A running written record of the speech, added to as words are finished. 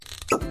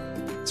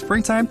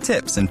springtime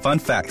tips and fun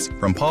facts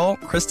from Paul,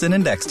 Kristen,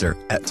 and Dexter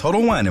at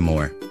Total Wine &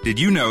 More. Did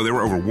you know there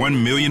were over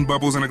 1 million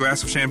bubbles in a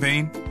glass of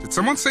champagne? Did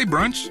someone say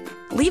brunch?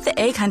 Leave the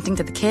egg hunting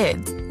to the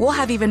kids. We'll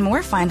have even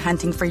more fine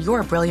hunting for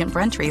your brilliant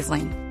brunch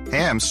Riesling.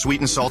 Ham's sweet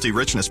and salty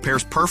richness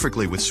pairs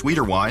perfectly with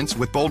sweeter wines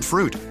with bold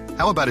fruit.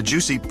 How about a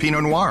juicy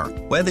Pinot Noir?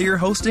 Whether you're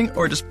hosting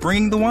or just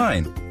bringing the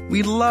wine,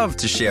 we'd love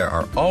to share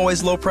our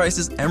always low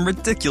prices and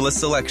ridiculous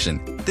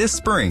selection this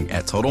spring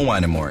at Total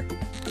Wine & More.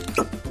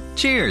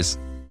 Cheers!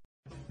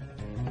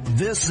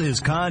 This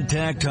is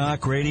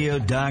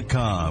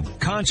ContactTalkRadio.com.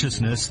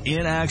 Consciousness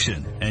in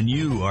action. And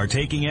you are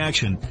taking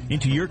action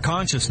into your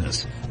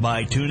consciousness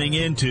by tuning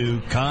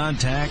into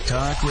Contact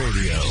Talk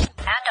Radio. And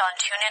on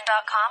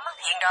TuneIn.com,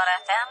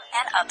 Ping.fm,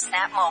 and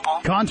Upsnap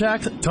Mobile.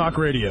 Contact Talk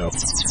Radio.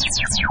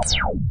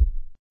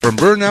 From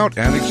burnout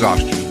and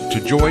exhaustion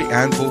to joy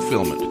and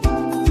fulfillment.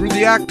 Through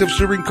the act of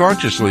serving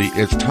consciously,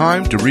 it's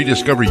time to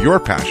rediscover your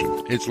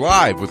passion. It's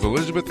live with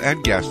Elizabeth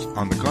and guests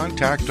on the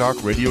Contact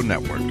Talk Radio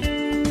Network.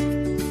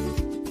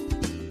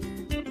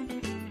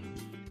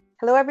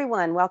 Hello,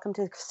 everyone. Welcome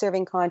to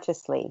Serving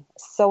Consciously.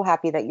 So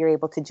happy that you're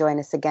able to join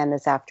us again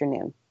this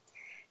afternoon.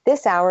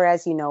 This hour,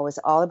 as you know, is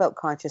all about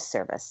conscious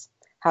service,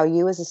 how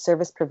you as a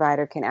service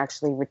provider can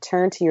actually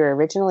return to your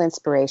original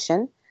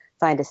inspiration,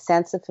 find a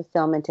sense of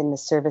fulfillment in the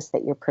service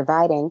that you're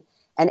providing,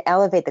 and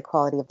elevate the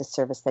quality of the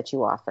service that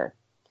you offer.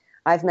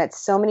 I've met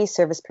so many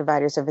service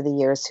providers over the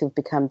years who've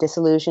become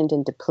disillusioned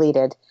and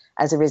depleted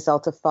as a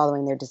result of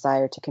following their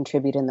desire to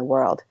contribute in the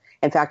world.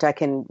 In fact, I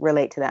can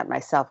relate to that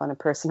myself on a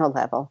personal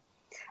level.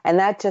 And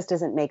that just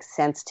doesn't make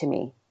sense to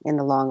me in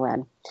the long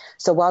run.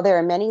 So while there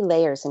are many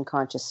layers in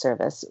conscious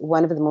service,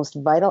 one of the most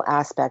vital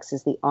aspects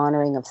is the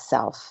honoring of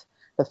self,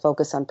 the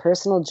focus on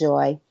personal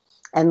joy,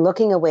 and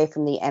looking away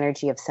from the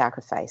energy of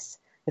sacrifice.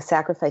 The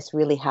sacrifice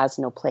really has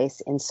no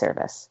place in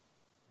service.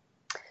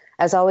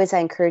 As always, I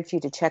encourage you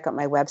to check out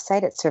my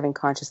website at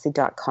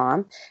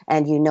servingconsciously.com.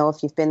 And you know,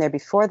 if you've been there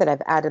before, that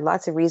I've added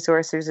lots of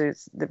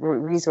resources.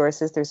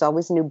 There's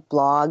always new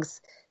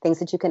blogs, things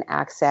that you can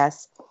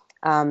access.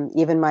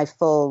 Even my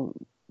full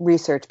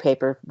research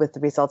paper with the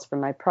results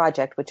from my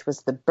project, which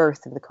was the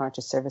birth of the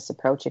conscious service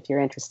approach, if you're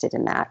interested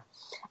in that.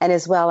 And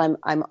as well,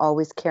 I'm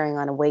always carrying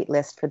on a wait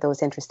list for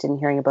those interested in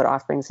hearing about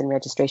offerings and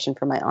registration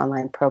for my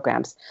online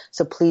programs.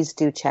 So please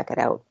do check it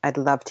out. I'd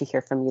love to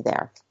hear from you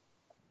there.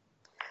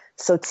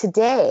 So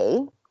today,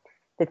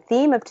 the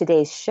theme of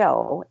today's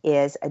show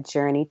is a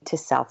journey to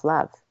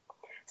self-love,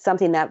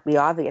 something that we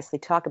obviously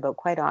talk about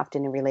quite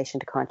often in relation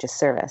to conscious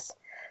service.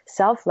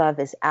 Self-love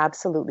is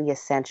absolutely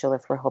essential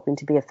if we're hoping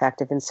to be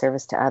effective in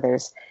service to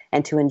others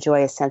and to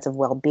enjoy a sense of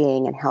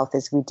well-being and health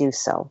as we do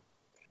so.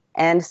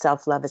 And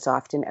self-love is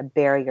often a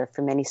barrier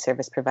for many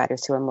service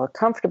providers who are more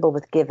comfortable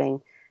with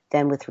giving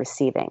than with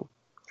receiving.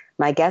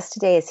 My guest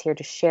today is here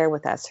to share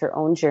with us her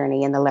own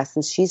journey and the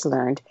lessons she's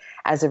learned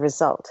as a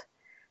result.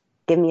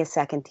 Give me a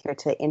second here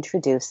to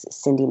introduce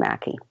Cindy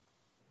Maki.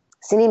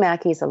 Cindy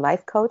Maki is a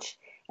life coach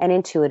and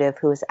intuitive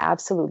who is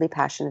absolutely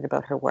passionate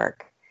about her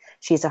work.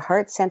 She's a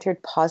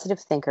heart-centered,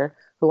 positive thinker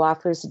who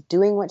offers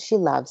doing what she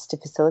loves to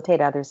facilitate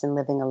others in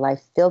living a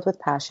life filled with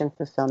passion,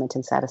 fulfillment,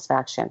 and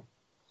satisfaction.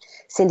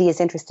 Cindy is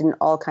interested in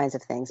all kinds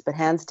of things, but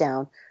hands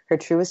down, her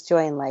truest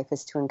joy in life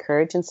is to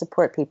encourage and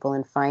support people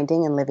in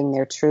finding and living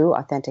their true,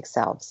 authentic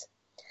selves.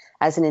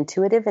 As an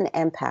intuitive and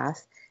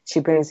empath, she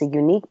brings a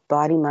unique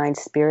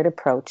body-mind-spirit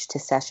approach to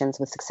sessions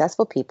with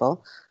successful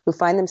people who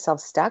find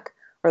themselves stuck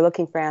or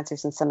looking for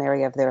answers in some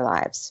area of their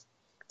lives.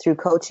 Through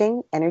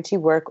coaching, energy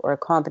work, or a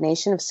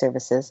combination of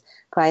services,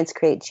 clients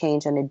create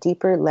change on a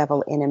deeper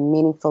level in a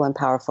meaningful and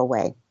powerful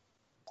way.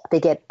 They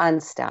get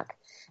unstuck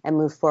and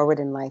move forward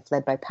in life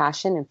led by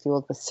passion and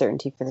fueled with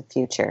certainty for the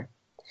future.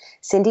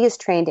 Cindy is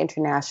trained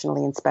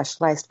internationally in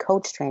specialized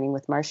coach training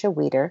with Marcia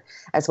Wieder,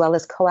 as well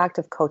as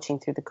coactive coaching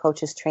through the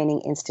Coaches Training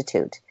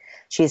Institute.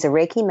 She is a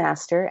Reiki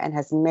master and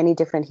has many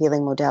different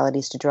healing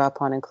modalities to draw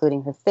upon,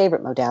 including her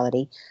favorite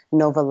modality,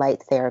 Nova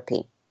Light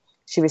Therapy.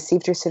 She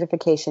received her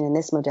certification in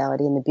this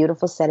modality in the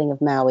beautiful setting of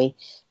Maui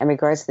and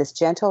regards this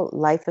gentle,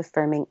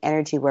 life-affirming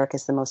energy work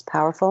as the most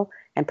powerful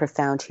and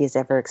profound she has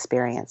ever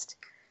experienced.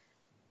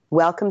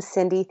 Welcome,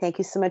 Cindy. Thank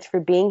you so much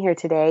for being here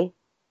today.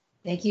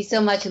 Thank you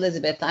so much,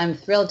 Elizabeth. I'm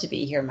thrilled to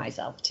be here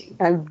myself, too.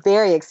 I'm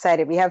very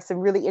excited. We have some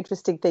really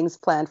interesting things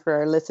planned for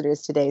our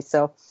listeners today,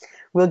 so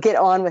we'll get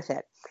on with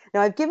it.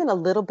 Now, I've given a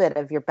little bit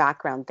of your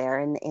background there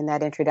in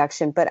that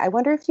introduction, but I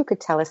wonder if you could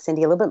tell us,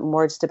 Cindy, a little bit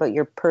more just about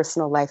your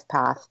personal life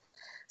path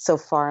so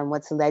far and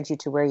what's led you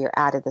to where you're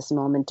at this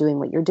moment doing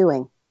what you're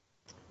doing.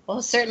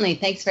 Well, certainly.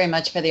 Thanks very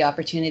much for the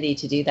opportunity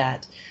to do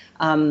that.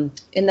 In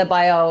the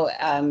bio,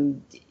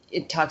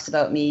 it talks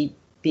about me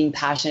being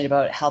passionate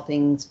about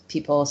helping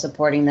people,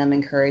 supporting them,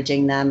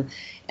 encouraging them.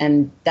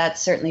 And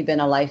that's certainly been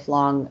a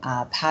lifelong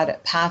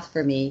path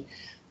for me.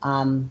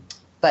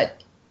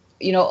 But,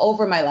 you know,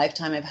 over my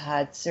lifetime, I've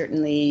had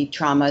certainly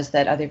traumas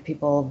that other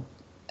people,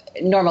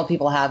 normal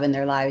people have in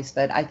their lives.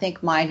 But I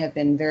think mine have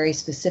been very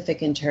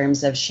specific in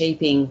terms of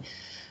shaping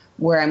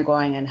where I'm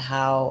going and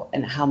how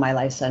my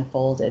life's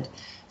unfolded.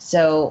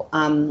 So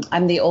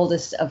I'm the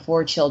oldest of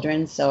 4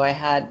 children. So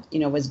I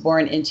was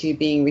born into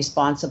being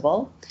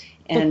responsible.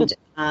 And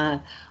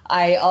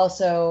I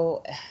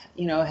also,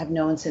 have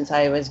known since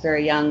I was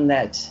very young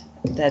that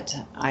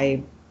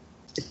I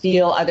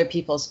feel other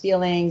people's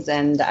feelings.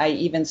 And I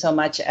even so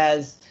much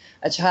as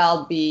a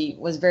child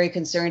was very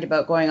concerned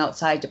about going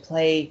outside to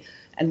play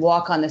and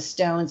walk on the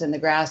stones and the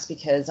grass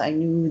because I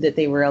knew that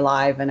they were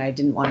alive and I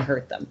didn't want to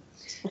hurt them.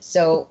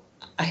 So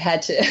I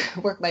had to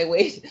work my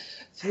way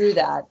through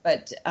that.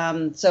 But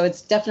so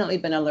it's definitely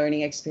been a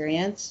learning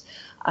experience.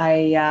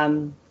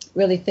 I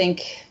really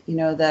think,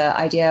 the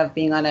idea of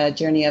being on a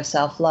journey of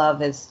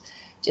self-love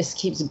just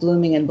keeps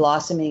blooming and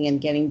blossoming and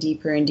getting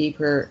deeper and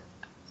deeper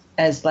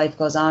as life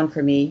goes on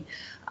for me.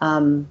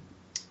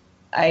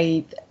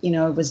 I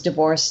was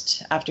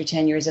divorced after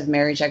 10 years of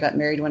marriage. I got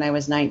married when I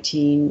was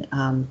 19.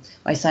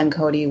 My son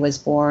Cody was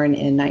born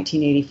in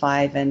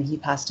 1985, and he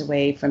passed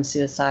away from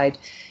suicide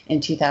in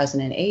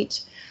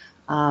 2008.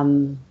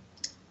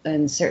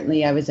 And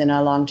certainly I was in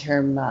a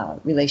long-term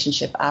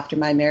relationship after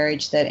my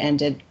marriage that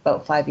ended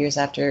about 5 years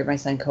after my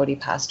son Cody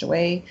passed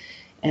away.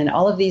 And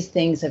all of these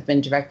things have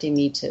been directing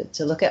me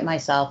to look at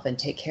myself and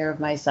take care of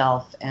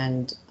myself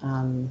and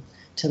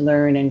to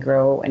learn and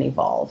grow and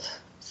evolve.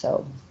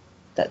 So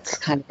that's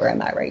kind of where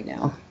I'm at right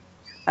now.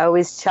 I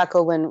always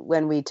chuckle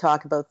when we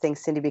talk about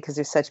things, Cindy, because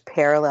there's such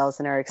parallels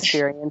in our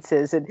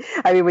experiences. And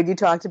I mean, when you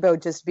talked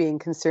about just being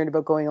concerned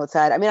about going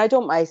outside, I mean, I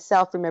don't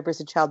myself remember as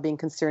a child being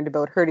concerned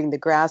about hurting the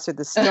grass or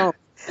the stone,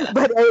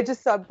 but I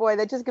just thought, boy,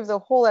 that just gives a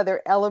whole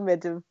other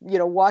element of,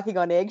 walking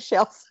on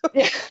eggshells.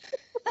 Yeah.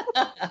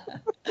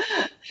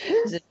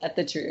 Isn't that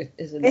the truth?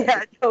 Isn't it?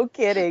 Yeah, no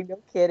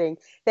kidding.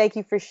 Thank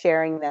you for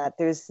sharing that.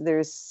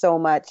 There's so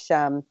much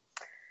that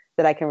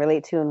I can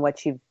relate to in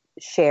what you've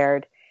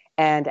shared,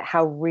 and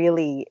how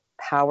really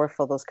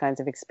powerful those kinds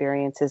of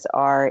experiences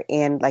are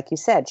in, like you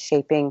said,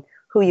 shaping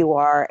who you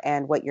are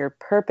and what your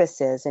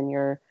purpose is, and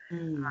your,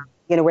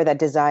 where that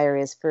desire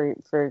is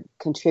for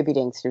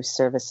contributing through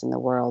service in the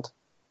world.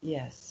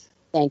 Yes.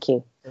 Thank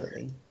you.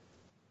 Absolutely.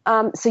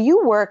 So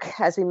you work,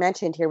 as we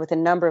mentioned here, with a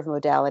number of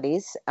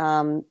modalities,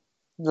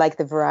 like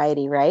the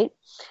variety, right?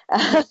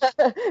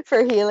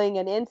 For healing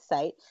and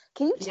insight.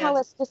 Can you tell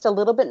us just a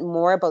little bit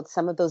more about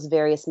some of those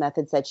various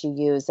methods that you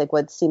use, like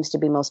what seems to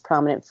be most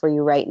prominent for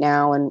you right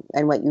now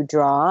and what you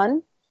draw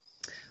on?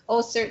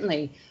 Oh,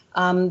 certainly.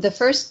 The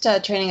first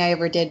training I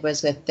ever did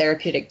was with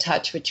therapeutic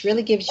touch, which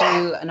really gives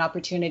you an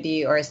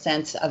opportunity or a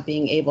sense of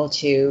being able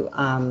to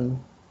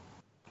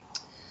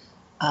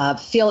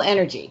feel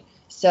energy.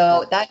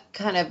 So that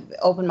kind of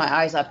opened my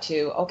eyes up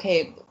to,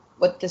 okay,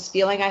 what this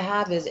feeling I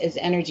have is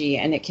energy,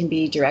 and it can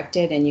be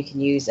directed and you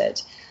can use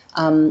it.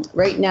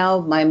 Right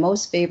now, my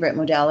most favorite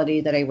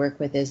modality that I work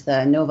with is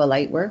the Nova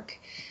Lightwork,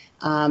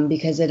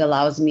 because it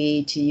allows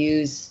me to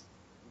use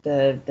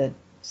the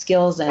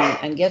skills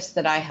and gifts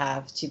that I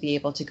have to be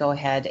able to go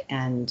ahead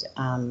and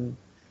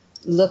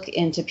look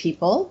into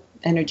people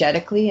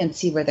energetically and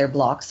see where their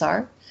blocks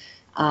are.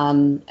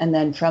 And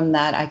then from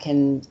that, I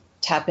can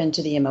tap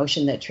into the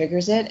emotion that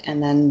triggers it.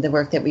 And then the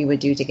work that we would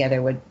do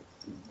together would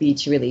be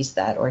to release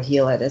that or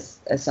heal it, as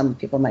some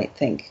people might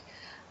think.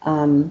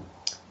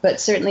 But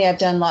certainly I've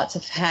done lots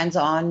of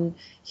hands-on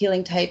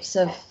healing types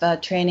of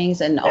trainings,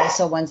 and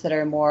also ones that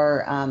are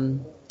more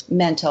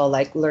mental,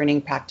 like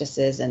learning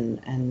practices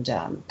and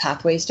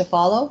pathways to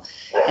follow.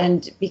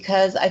 And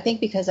because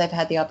I've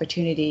had the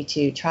opportunity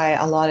to try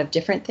a lot of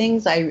different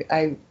things,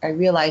 I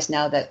realize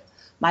now that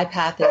my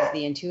path is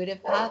the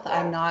intuitive path.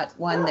 I'm not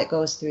one that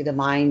goes through the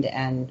mind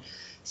and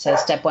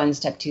says step 1,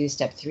 step 2,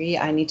 step 3.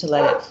 I need to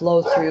let it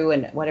flow through,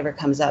 and whatever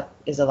comes up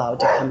is allowed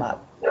to come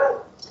up.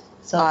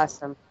 So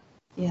awesome.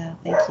 Yeah,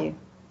 thank you.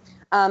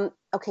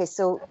 Okay,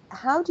 so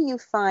how do you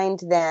find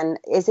then,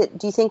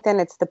 do you think then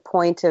it's the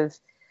point of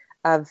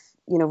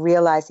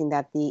realizing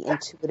that the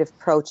intuitive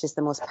approach is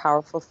the most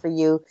powerful for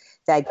you,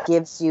 that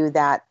gives you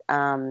that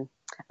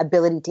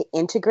ability to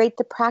integrate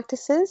the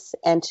practices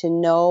and to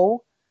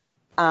know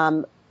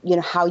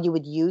how you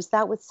would use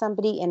that with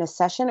somebody in a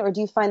session? Or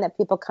do you find that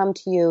people come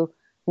to you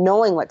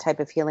knowing what type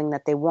of healing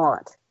that they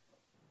want?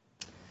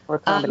 Or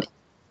combination?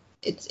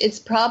 It's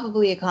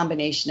probably a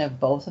combination of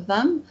both of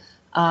them.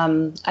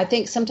 I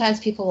think sometimes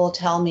people will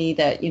tell me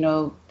that,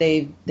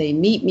 they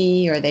meet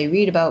me or they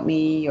read about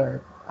me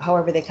or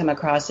however they come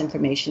across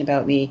information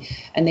about me,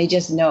 and they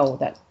just know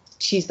that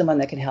she's the one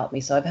that can help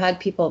me. So I've had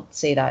people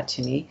say that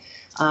to me.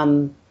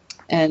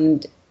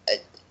 And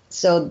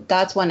so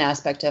that's one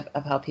aspect of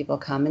how people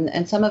come.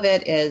 And some of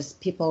it is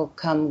people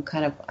come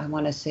kind of, I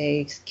want to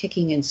say,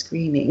 kicking and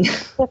screaming.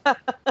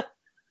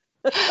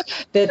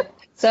 That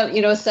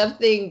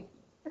something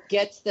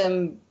gets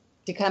them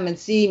to come and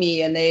see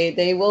me, and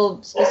they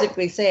will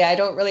specifically say, I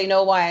don't really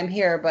know why I'm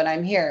here, but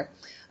I'm here.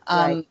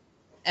 Right.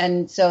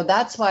 And so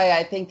that's why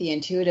I think the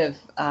intuitive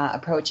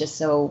approach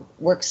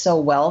works so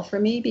well for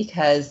me,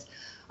 because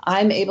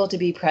I'm able to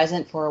be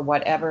present for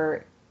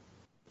whatever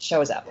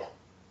shows up.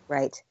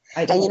 Right.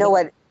 And you know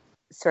what?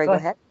 Sorry, go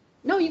ahead.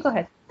 No, you go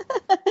ahead.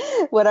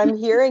 what I'm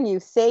hearing you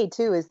say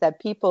too is that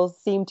people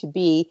seem to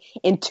be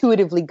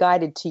intuitively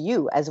guided to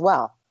you as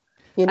well.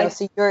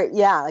 So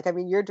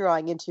you're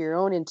drawing into your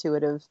own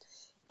intuitive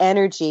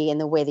energy in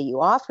the way that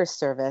you offer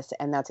service,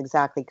 and that's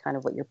exactly kind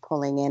of what you're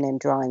pulling in and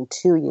drawing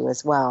to you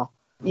as well.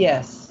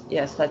 Yes,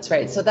 that's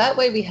right. So that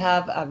way we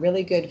have a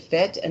really good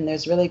fit and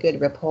there's really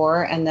good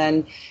rapport. And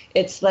then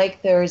it's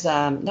like there's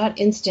not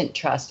instant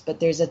trust,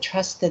 but there's a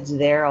trust that's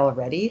there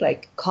already,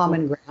 like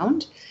common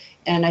ground.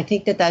 And I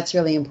think that that's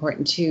really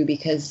important too,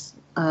 because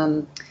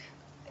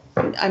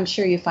I'm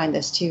sure you find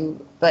this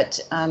too, but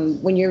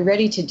when you're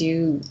ready to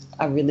do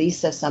a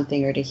release of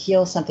something or to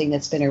heal something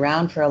that's been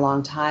around for a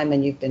long time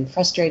and you've been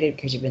frustrated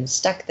because you've been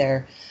stuck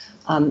there,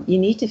 you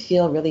need to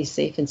feel really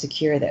safe and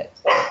secure that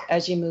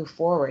as you move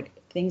forward,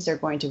 things are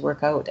going to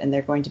work out and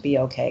they're going to be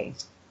okay.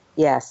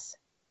 Yes,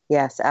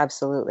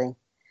 absolutely.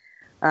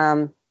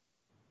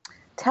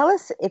 Tell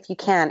us, if you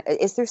can,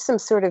 is there some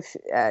sort of,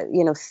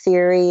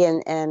 theory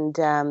and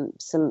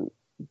some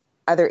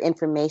other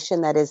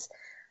information that is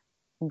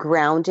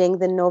grounding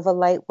the Nova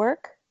light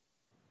work?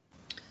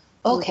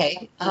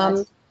 Okay.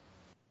 What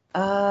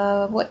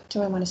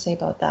do I want to say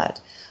about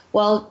that?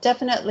 Well,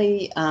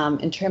 definitely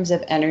in terms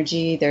of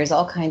energy, there's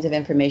all kinds of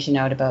information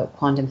out about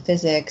quantum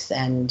physics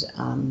and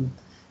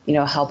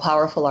how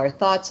powerful our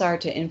thoughts are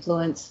to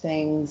influence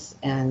things.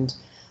 And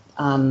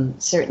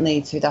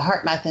certainly through the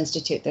Heart Math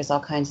Institute, there's all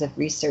kinds of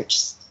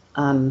research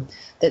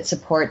that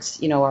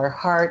supports, our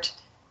heart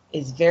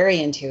is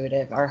very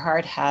intuitive. Our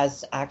heart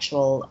has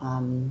actual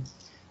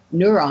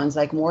neurons,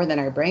 like more than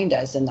our brain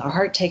does. And our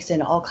heart takes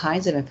in all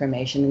kinds of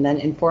information and then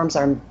informs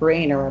our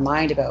brain or our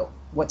mind about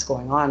what's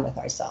going on with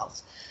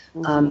ourselves.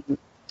 Mm-hmm.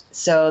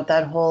 So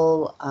that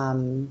whole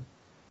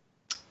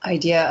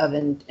idea of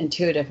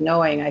intuitive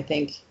knowing, I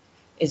think,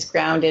 is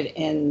grounded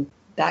in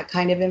that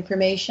kind of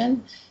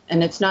information.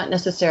 And it's not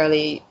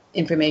necessarily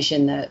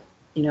information that,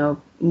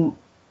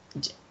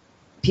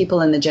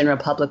 people in the general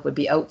public would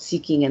be out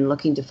seeking and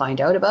looking to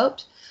find out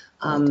about,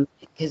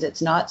 because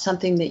it's not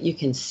something that you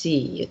can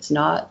see. It's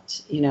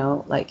not,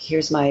 like,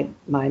 here's my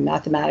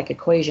mathematic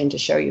equation to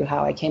show you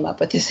how I came up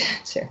with this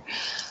answer.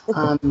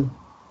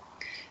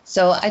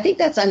 So I think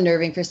that's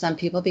unnerving for some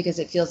people because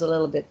it feels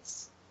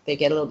they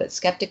get a little bit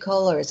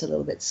skeptical, or it's a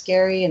little bit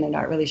scary and they're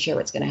not really sure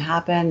what's going to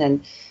happen.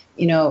 And,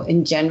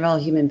 in general,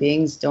 human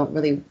beings don't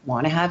really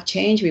want to have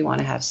change. We want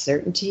to have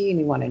certainty and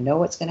we want to know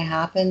what's going to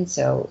happen.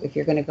 So if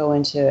you're going to go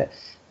into,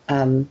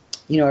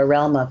 a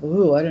realm of,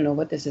 I don't know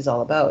what this is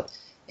all about,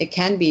 it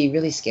can be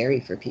really scary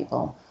for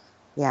people.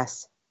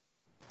 Yes.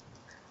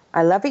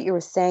 I love what you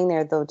were saying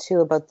there, though,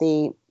 too, about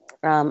the,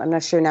 I'm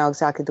not sure now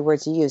exactly the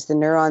words you used, the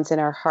neurons in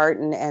our heart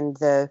and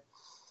the,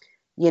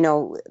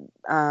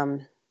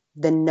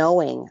 the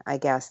knowing, I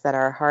guess, that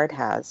our heart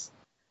has.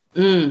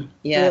 Yes.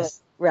 Really,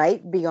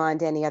 right?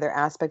 Beyond any other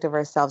aspect of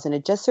ourselves. And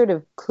it just sort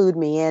of clued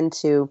me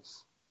into,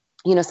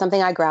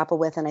 something I grapple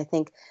with. And I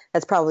think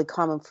that's probably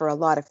common for a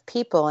lot of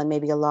people and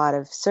maybe a lot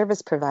of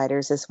service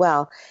providers as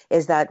well,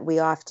 is that we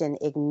often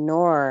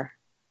ignore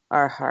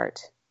our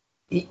heart.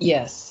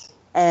 Yes.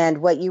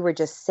 And what you were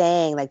just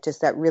saying, like,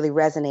 just that really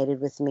resonated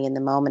with me in the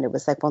moment. It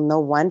was like, well,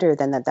 no wonder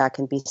then that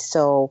can be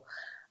so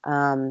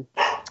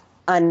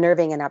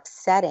unnerving and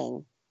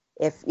upsetting.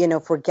 If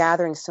we're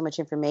gathering so much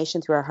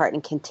information through our heart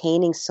and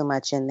containing so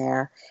much in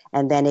there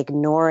and then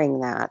ignoring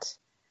that,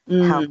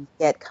 how we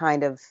get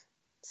kind of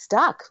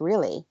stuck,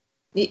 really.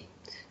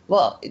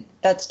 Well,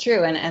 that's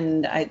true.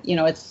 And I,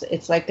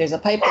 it's like there's a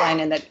pipeline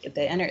and that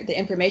the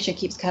information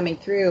keeps coming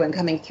through and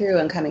coming through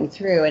and coming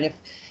through.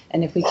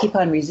 And if we keep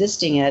on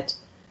resisting it,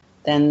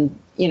 then,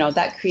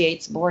 that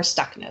creates more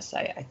stuckness,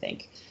 I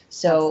think.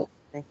 So,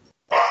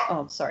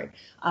 oh, sorry.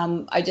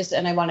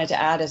 I wanted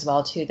to add as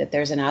well, too, that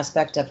there's an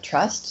aspect of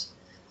trust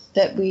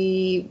that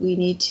we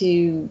need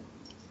to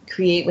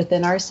create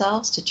within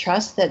ourselves, to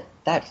trust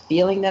that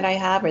feeling that I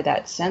have, or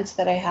that sense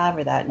that I have,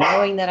 or that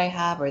knowing that I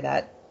have, or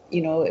that,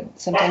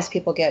 sometimes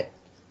people get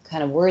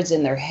kind of words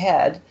in their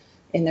head,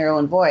 in their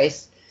own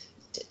voice,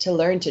 to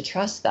learn to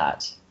trust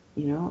that,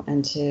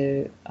 and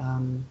to,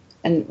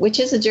 and which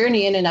is a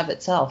journey in and of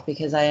itself,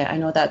 because I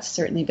know that's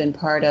certainly been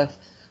part of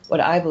what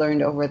I've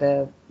learned over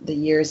the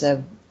years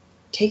of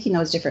taking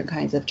those different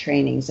kinds of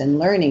trainings and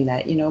learning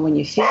that, when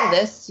you feel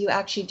this, you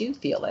actually do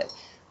feel it.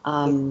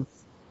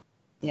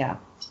 Yeah.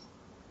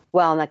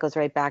 Well, and that goes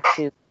right back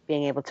to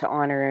being able to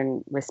honor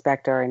and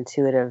respect our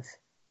intuitive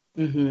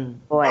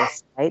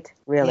voice, right?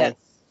 Really?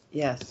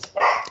 Yes.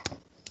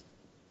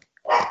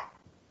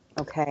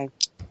 Okay.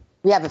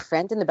 We have a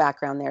friend in the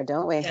background there,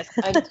 don't we? Yes.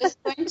 I'm just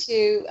going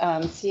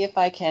to see if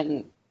I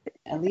can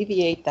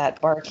alleviate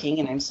that barking,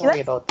 and I'm sorry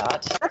about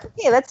that. That's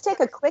okay. Let's take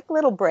a quick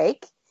little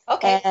break.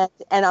 Okay.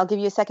 And I'll give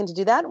you a second to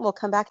do that, and we'll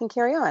come back and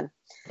carry on.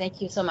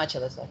 Thank you so much,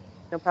 Elizabeth.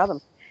 No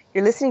problem.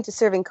 You're listening to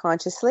Serving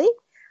Consciously.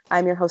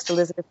 I'm your host,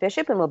 Elizabeth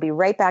Bishop, and we'll be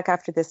right back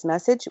after this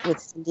message with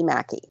Cindy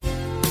Maki.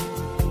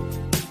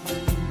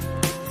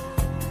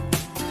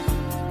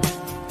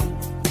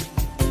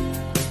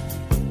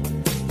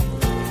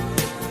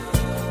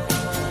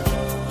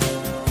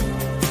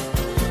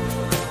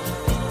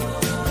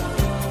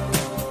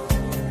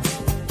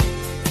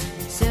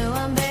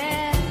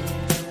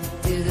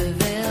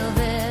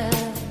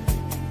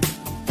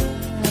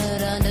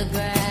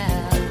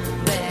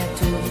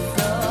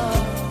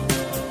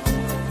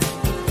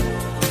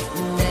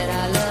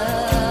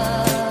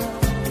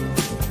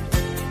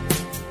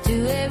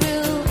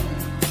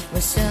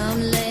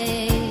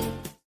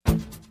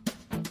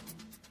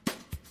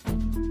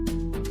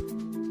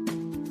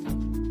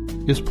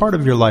 Is part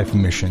of your life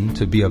mission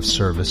to be of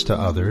service to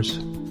others?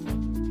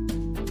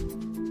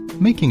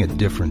 Making a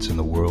difference in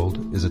the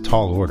world is a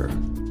tall order.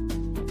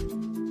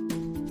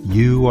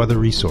 You are the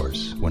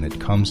resource when it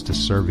comes to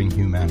serving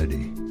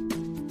humanity.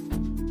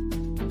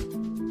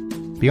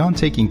 Beyond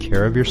taking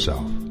care of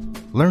yourself,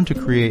 learn to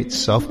create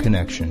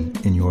self-connection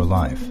in your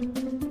life.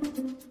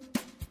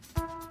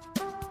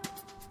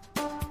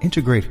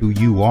 Integrate who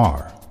you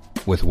are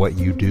with what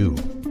you do.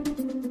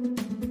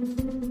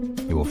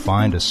 You will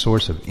find a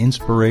source of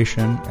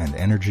inspiration and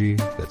energy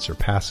that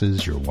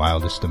surpasses your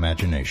wildest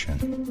imagination.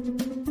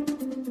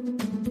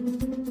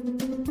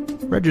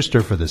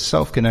 Register for the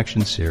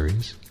Self-Connection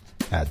series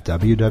at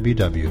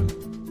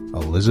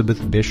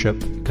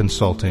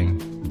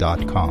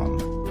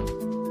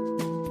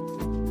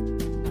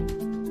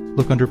www.elizabethbishopconsulting.com.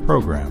 Look under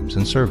Programs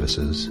and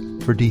Services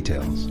for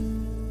details.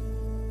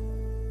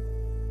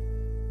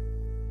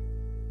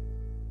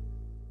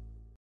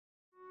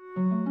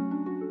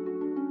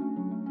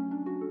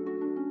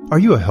 Are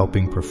you a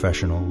helping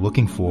professional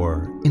looking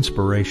for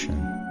inspiration,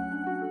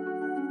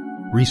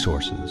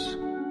 resources,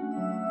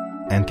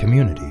 and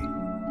community?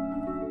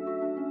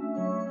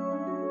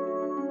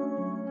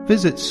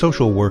 Visit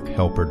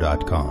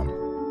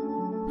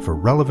socialworkhelper.com for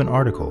relevant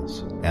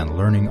articles and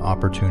learning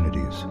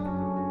opportunities.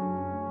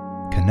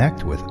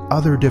 Connect with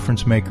other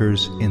difference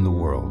makers in the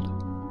world.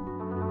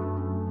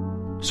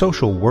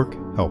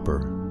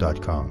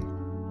 socialworkhelper.com.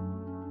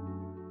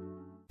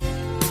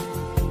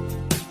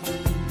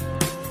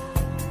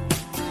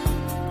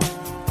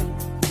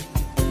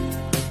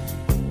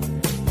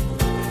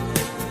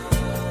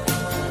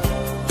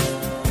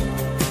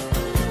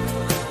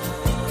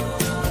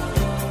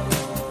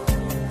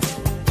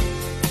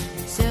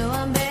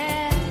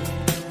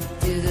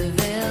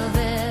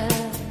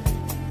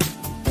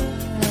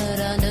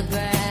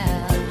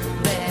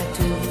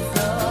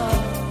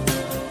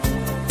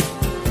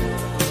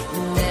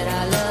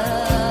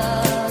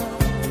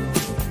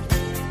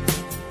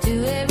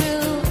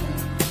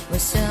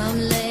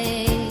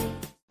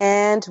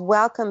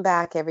 Welcome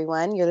back,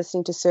 everyone. You're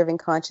listening to Serving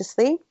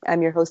Consciously.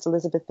 I'm your host,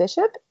 Elizabeth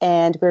Bishop,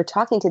 and we're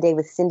talking today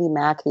with Cindy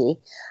Maki,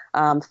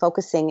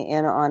 focusing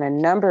in on a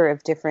number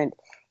of different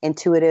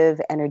intuitive,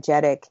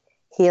 energetic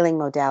healing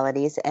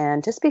modalities.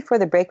 And just before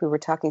the break, we were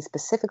talking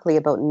specifically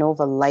about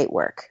Nova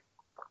Lightwork.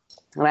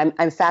 And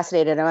I'm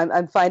fascinated.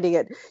 I'm finding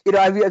it,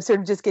 I'm sort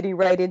of just getting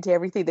right into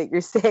everything that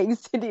you're saying,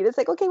 Cindy. And it's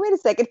like, okay, wait a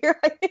second here.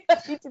 I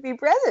need to be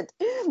present.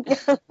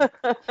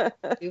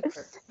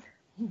 Super.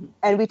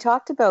 And we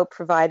talked about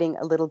providing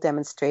a little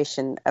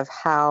demonstration of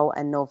how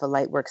a Nova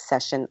Lightwork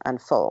session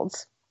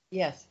unfolds.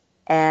 Yes.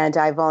 And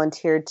I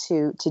volunteered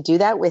to do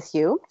that with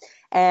you.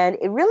 And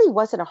it really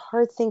wasn't a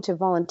hard thing to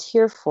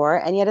volunteer for.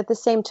 And yet at the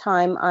same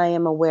time, I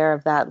am aware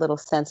of that little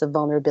sense of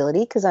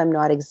vulnerability because I'm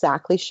not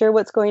exactly sure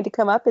what's going to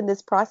come up in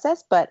this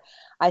process. But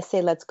I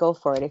say, let's go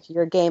for it. If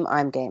you're game,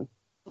 I'm game.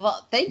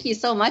 Well, thank you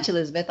so much,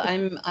 Elizabeth. I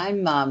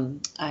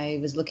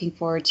was looking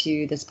forward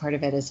to this part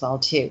of it as well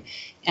too,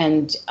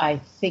 and I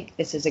think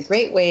this is a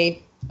great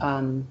way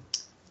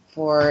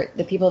for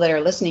the people that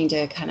are listening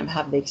to kind of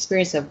have the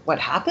experience of what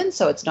happened,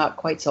 so it's not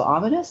quite so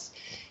ominous,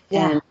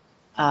 and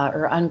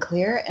or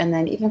unclear. And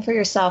then even for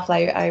yourself,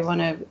 I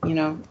want to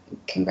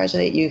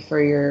congratulate you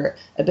for your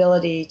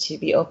ability to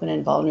be open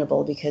and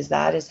vulnerable, because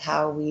that is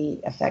how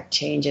we affect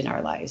change in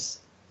our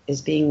lives,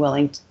 is being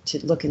willing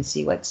to look and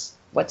see what's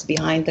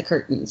behind the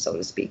curtain, so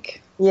to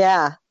speak.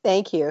 Yeah,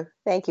 thank you.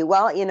 Thank you.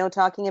 Well,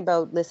 talking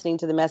about listening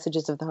to the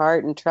messages of the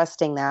heart and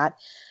trusting that,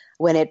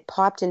 when it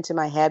popped into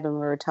my head when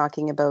we were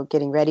talking about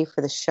getting ready for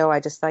the show, I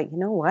just thought, you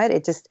know what?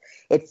 It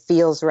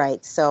feels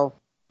right. So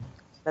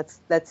let's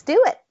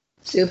do it.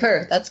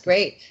 Super. That's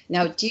great.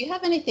 Now, do you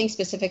have anything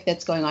specific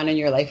that's going on in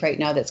your life right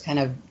now that's kind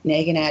of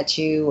nagging at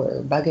you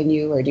or bugging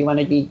you, or do you want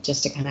to be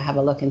just to kind of have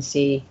a look and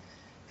see?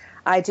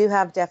 I do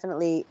have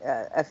definitely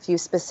a few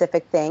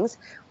specific things.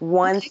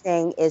 One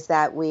thing is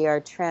that we are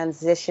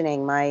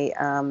transitioning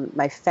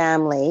my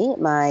family,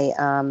 my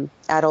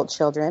adult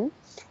children,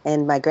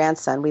 and my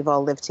grandson. We've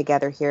all lived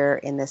together here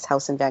in this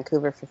house in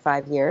Vancouver for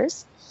 5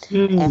 years.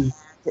 And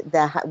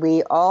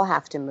we all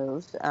have to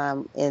move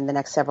in the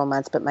next several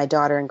months, but my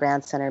daughter and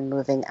grandson are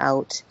moving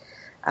out,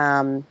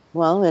 in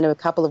a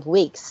couple of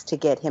weeks to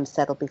get him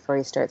settled before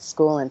he starts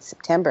school in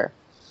September.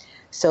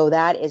 So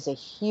that is a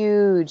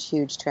huge,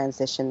 huge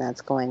transition that's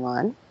going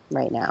on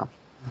right now.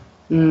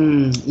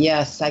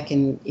 Yes, I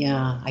can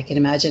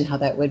imagine how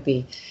that would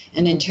be.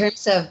 And in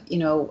terms of,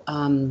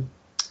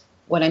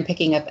 what I'm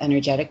picking up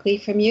energetically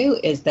from you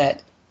is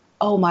that,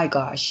 oh my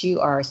gosh, you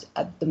are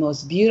the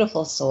most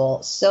beautiful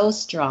soul, so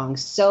strong,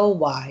 so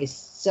wise,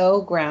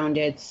 so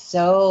grounded,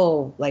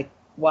 so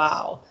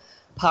wow,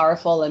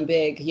 powerful and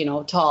big,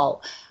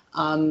 tall.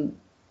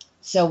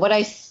 So what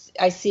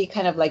I see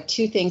kind of like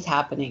two things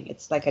happening.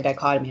 It's like a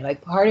dichotomy.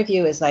 Like part of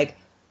you is like,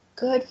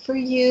 good for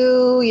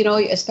you,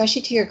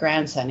 especially to your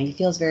grandson. He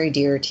feels very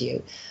dear to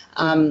you.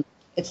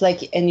 It's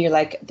like, and you're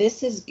like,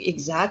 this is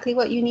exactly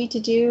what you need to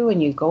do.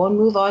 And you go and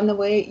move on the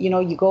way,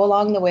 you go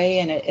along the way.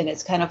 And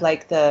it's kind of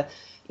like how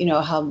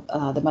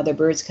the mother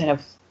birds kind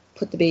of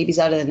put the babies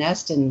out of the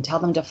nest and tell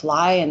them to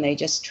fly, and they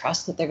just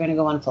trust that they're going to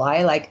go and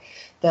fly. Like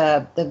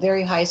the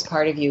very highest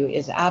part of you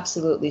is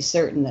absolutely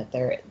certain that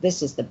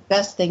this is the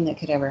best thing that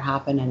could ever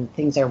happen, and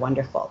things are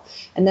wonderful.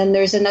 And then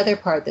there's another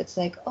part that's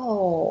like,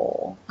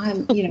 oh,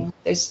 I'm,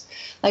 there's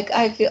like,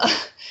 I feel,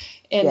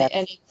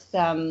 and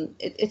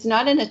it's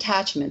not an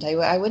attachment.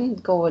 I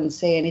wouldn't go and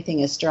say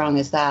anything as strong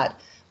as that.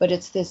 But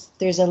it's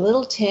there's a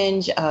little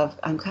tinge of,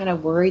 I'm kind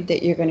of worried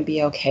that you're going to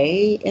be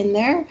okay in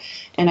there.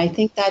 And I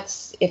think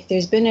that's, if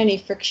there's been any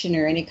friction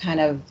or any kind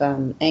of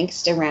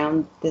angst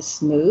around this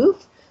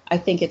move, I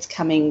think it's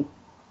coming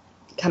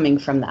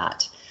from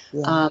that.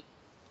 Yeah.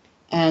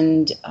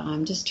 And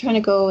I'm just trying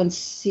to go and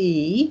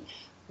see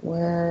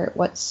what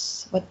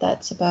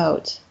that's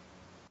about.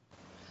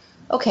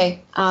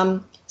 Okay.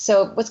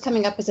 So what's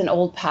coming up is an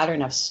old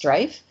pattern of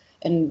strife.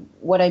 And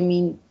what I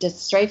mean, does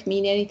strife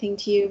mean anything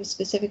to you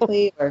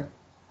specifically, or?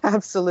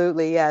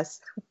 Absolutely,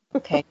 yes.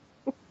 Okay.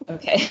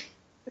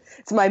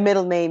 It's my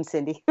middle name,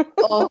 Cindy.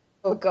 oh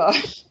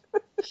gosh.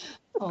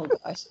 Oh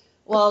gosh.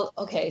 Well,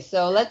 okay.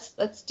 So let's.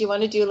 Do you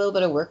want to do a little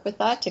bit of work with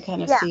that to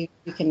kind of see if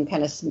you can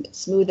kind of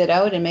smooth it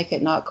out and make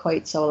it not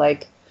quite so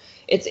like,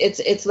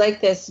 it's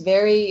like this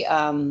very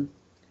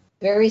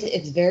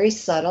it's very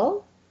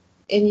subtle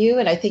in you,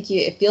 and I think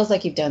it feels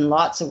like you've done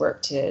lots of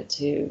work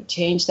to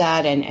change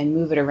that and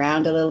move it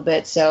around a little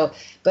bit. So,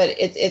 but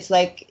it's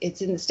like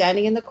it's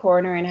standing in the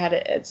corner and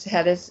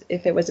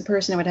if it was a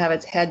person, it would have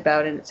its head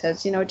bowed, and it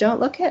says, don't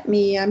look at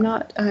me.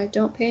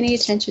 Don't pay any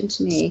attention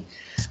to me.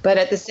 But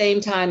at the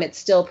same time, it's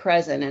still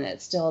present and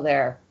it's still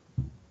there.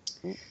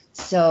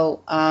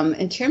 So,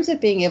 in terms of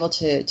being able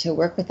to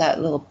work with that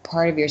little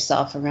part of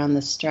yourself around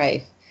the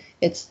strife,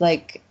 it's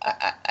like,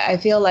 I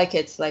feel like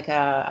it's like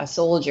a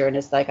soldier, and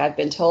it's like, I've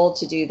been told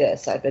to do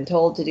this. I've been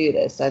told to do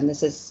this. And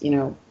this is,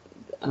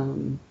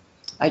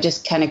 I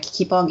just kind of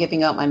keep on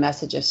giving out my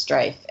message of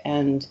strife.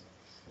 And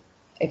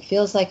it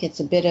feels like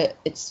it's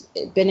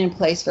been in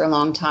place for a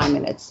long time,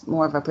 and it's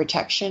more of a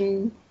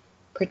protection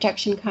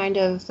kind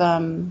of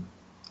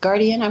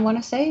guardian, I want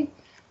to say.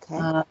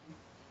 Okay.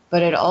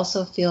 But it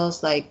also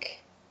feels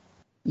like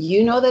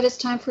that it's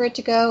time for it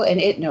to go, and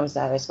it knows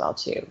that as well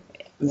too.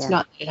 It's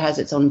not that it has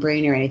its own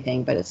brain or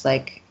anything, but it's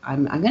like,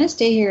 I'm going to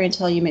stay here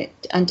until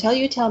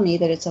you tell me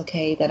that it's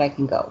okay, that I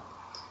can go,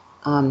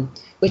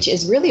 which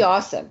is really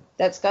awesome.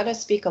 That's got to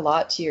speak a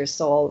lot to your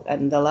soul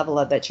and the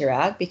level that you're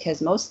at,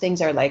 because most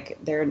things are like,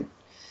 they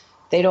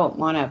don't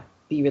want to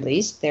be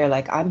released. They're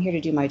like, I'm here to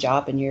do my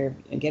job,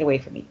 and get away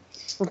from me.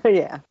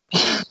 Yeah.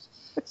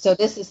 So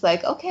this is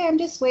like, okay, I'm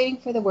just waiting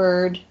for the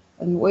word.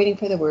 I'm waiting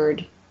for the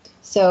word.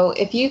 So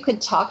if you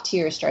could talk to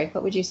your strife,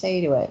 what would you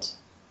say to it?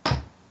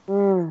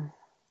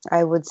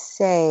 I would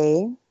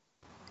say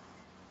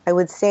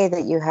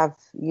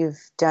that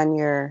you've done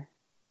your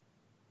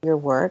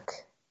work,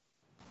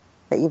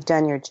 that you've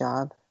done your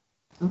job.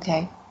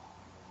 Okay.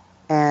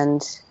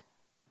 And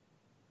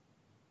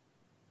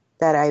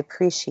that I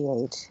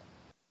appreciate,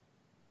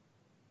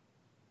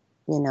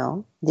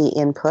 the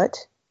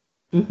input.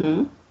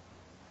 Mm-hmm.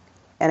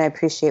 And I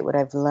appreciate what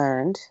I've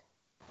learned.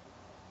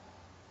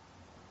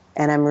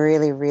 And I'm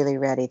really, really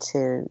ready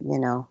to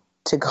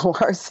go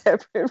our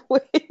separate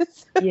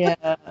ways.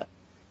 Yeah.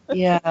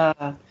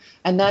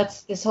 And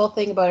that's this whole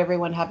thing about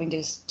everyone having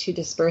to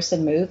disperse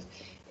and move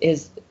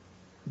is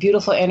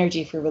beautiful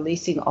energy for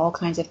releasing all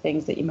kinds of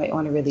things that you might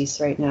want to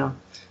release right now.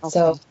 Okay.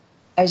 So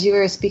as you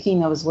were speaking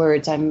those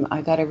words,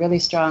 I got a really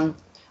strong,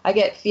 I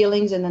get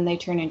feelings and then they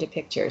turn into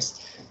pictures.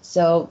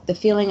 So the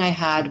feeling I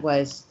had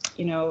was,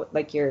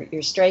 like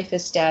your strife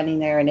is standing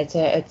there, and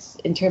it's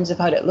in terms of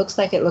how it looks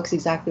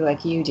exactly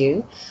like you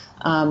do.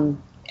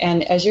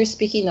 And as you're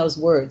speaking those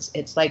words,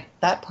 it's like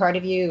that part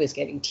of you is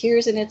getting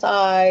tears in its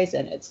eyes,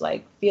 and it's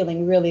like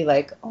feeling really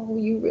like, oh,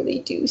 you really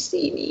do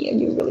see me, and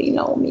you really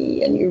know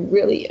me, and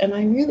and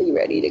I'm really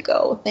ready to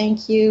go.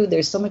 Thank you.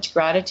 There's so much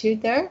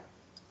gratitude there.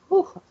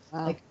 Whew.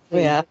 Like,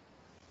 yeah.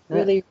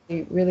 Really,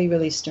 really,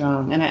 really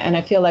strong. And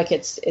I feel like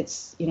it's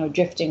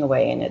drifting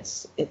away, and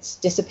it's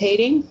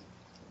dissipating.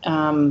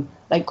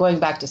 Like going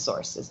back to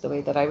source is the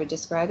way that I would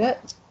describe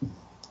it.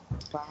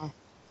 Wow.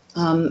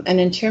 And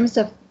in terms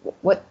of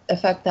what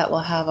effect that will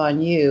have on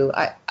you,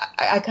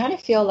 I kind of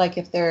feel like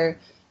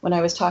when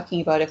I was talking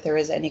about if there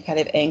is any kind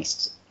of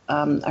angst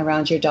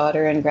around your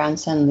daughter and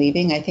grandson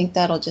leaving, I think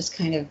that'll just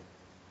kind of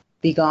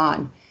be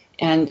gone.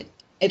 And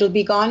it'll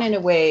be gone in a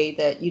way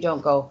that you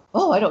don't go,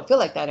 oh, I don't feel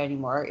like that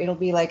anymore. It'll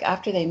be like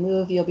after they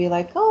move, you'll be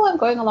like, oh, I'm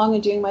going along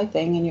and doing my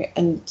thing.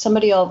 And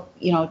somebody will,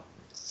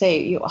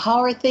 say, how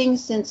are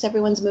things since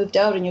everyone's moved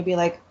out? And you'll be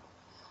like,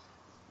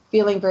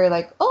 feeling very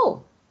like,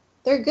 oh,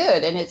 they're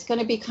good. And it's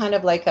going to be kind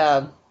of like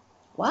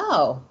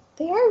wow,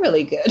 they are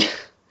really good.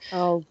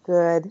 Oh,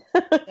 good.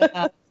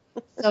 Yeah.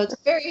 So it's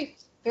very,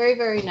 very,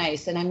 very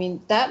nice. And I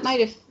mean, that might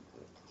have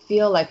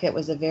feel like it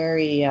was a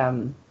very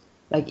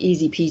like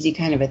easy peasy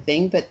kind of a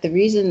thing. But the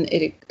reason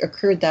it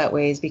occurred that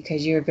way is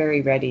because you're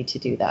very ready to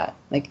do that.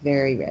 Like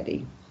very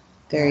ready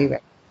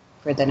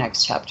for the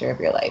next chapter of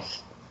your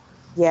life.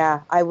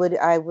 Yeah, I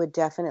would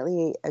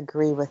definitely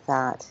agree with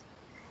that.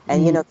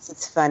 And,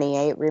 it's funny,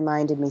 it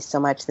reminded me so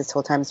much, this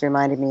whole time it's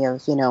reminded me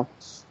of,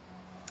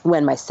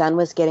 when my son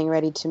was getting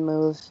ready to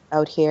move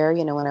out here,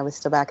 when I was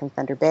still back in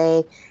Thunder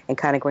Bay and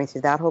kind of going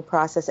through that whole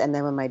process. And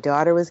then when my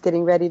daughter was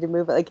getting ready to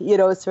move,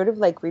 it's sort of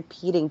like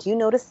repeating. Do you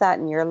notice that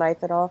in your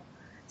life at all,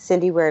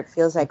 Cindy, where it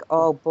feels like,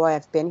 oh boy,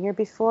 I've been here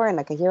before. And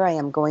here I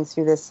am going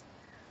through this,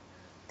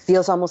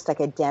 feels almost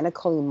like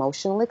identical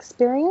emotional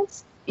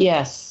experience?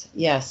 Yes.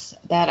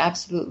 That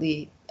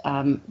absolutely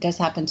does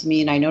happen to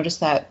me. And I notice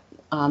that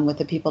with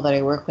the people that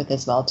I work with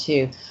as well,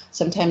 too.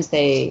 Sometimes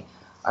they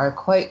are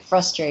quite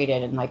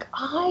frustrated and like,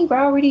 I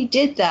already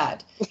did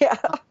that. Yeah.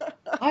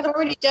 I've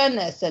already done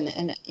this.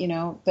 And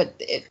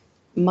but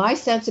my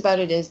sense about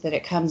it is that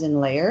it comes in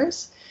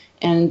layers,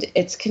 and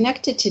it's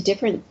connected to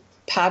different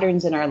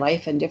patterns in our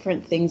life and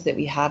different things that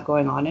we have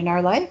going on in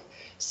our life.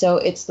 So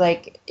it's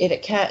like,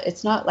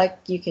 it's not like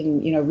you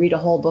can, read a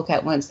whole book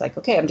at once. Like,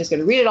 okay, I'm just going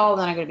to read it all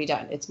and then I'm going to be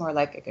done. It's more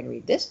like I can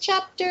read this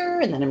chapter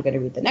and then I'm going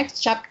to read the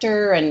next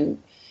chapter and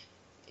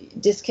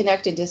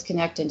disconnect.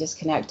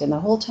 And the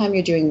whole time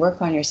you're doing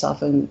work on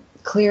yourself and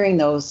clearing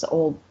those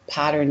old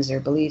patterns or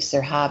beliefs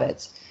or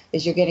habits,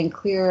 is you're getting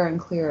clearer and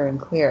clearer and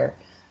clearer.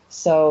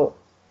 So,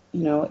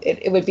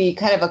 it would be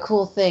kind of a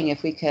cool thing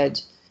if we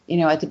could,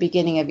 at the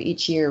beginning of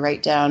each year,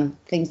 write down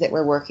things that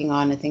we're working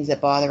on and things that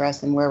bother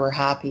us and where we're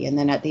happy. And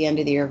then at the end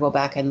of the year, go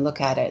back and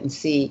look at it and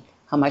see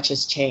how much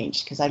has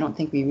changed. Because I don't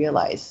think we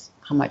realize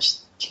how much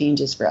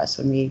changes for us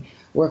when we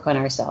work on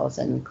ourselves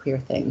and clear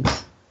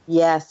things.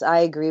 Yes, I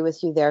agree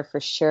with you there for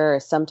sure.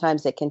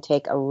 Sometimes it can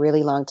take a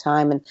really long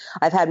time. And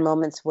I've had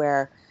moments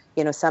where,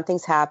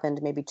 something's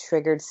happened, maybe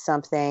triggered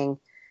something,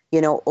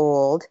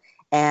 old,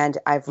 and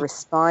I've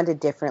responded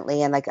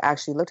differently and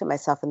actually looked at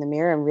myself in the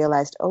mirror and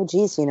realized, oh,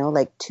 geez,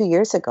 2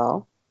 years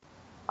ago,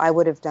 I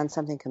would have done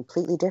something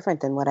completely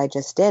different than what I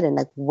just did.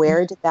 And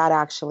where did that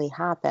actually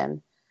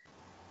happen?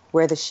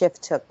 Where the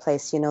shift took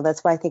place?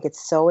 That's why I think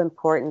it's so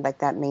important,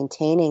 that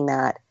maintaining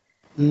that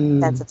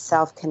sense of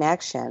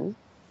self-connection,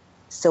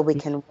 so we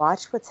can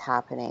watch what's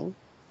happening,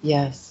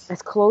 yes,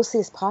 as closely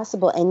as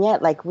possible. And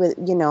yet,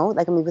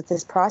 with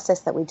this process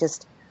that we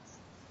just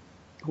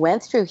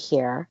went through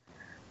here,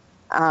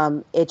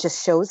 it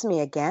just shows me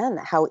again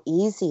how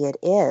easy it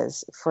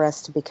is for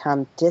us to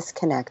become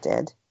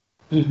disconnected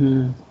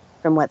from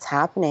what's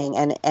happening.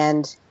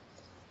 And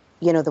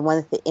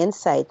the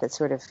insight that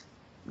sort of,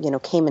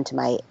 came into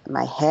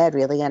my head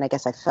really, and I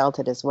guess I felt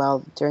it as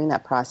well during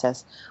that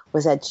process,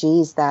 was that,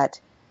 geez, that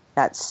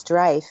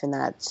strife and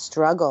that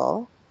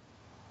struggle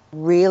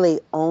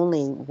really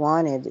only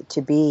wanted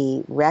to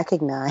be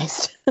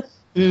recognized.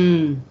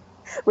 When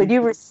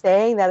you were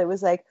saying that, it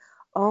was like,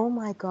 oh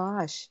my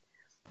gosh,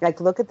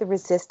 look at the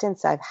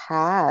resistance I've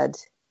had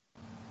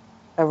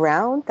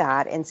around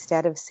that,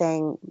 instead of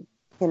saying,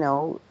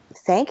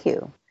 thank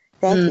you.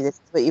 This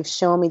is what you've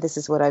shown me. This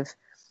is what I've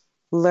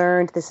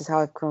learned. This is how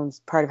I've grown,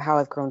 part of how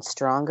I've grown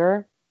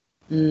stronger.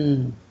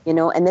 And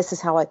this is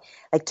how I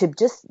to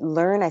just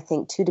learn, I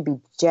think, too, to be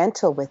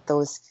gentle with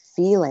those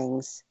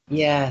feelings.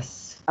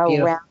 Yes.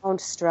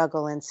 Around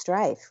struggle and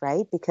strife,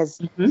 right?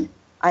 Because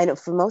I know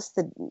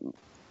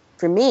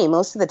for me,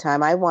 most of the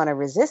time, I want to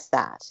resist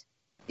that.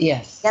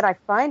 Yes. Yet I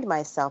find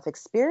myself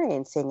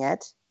experiencing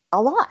it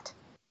a lot,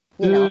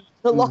 a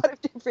lot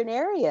of different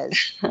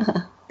areas.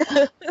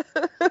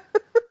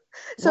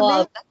 So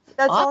maybe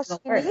that's all she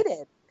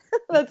needed.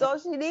 That's all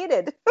she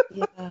needed.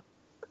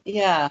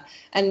 Yeah.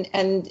 And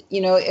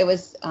it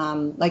was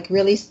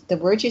really the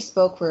words you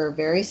spoke were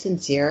very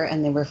sincere,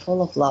 and they were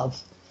full of love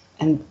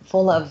and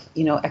full of,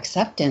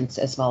 acceptance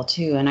as well,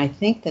 too. And I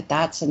think that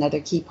that's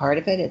another key part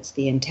of it. It's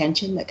the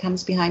intention that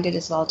comes behind it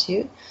as well,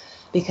 too.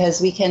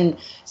 Because we can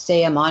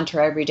say a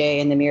mantra every day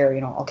in the mirror,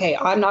 okay,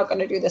 I'm not going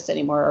to do this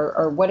anymore,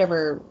 or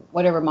whatever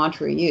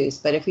mantra we use.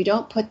 But if we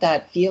don't put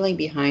that feeling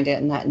behind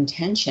it and that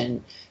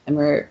intention, and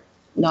we're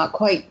not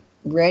quite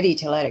ready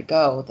to let it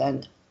go,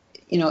 then,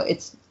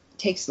 it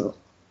takes,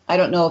 I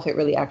don't know if it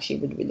really actually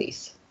would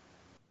release.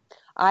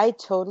 I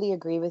totally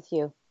agree with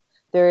you.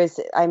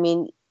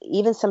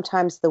 Even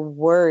sometimes the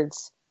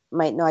words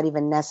might not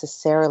even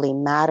necessarily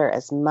matter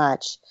as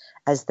much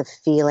as the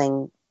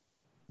feeling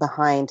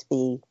behind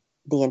the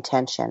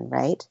intention,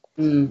 right?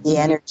 Mm-hmm. The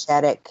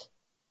energetic,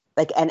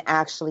 and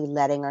actually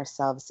letting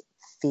ourselves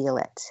feel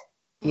it.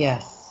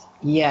 Yes.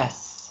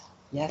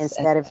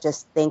 Instead of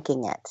just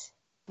thinking it.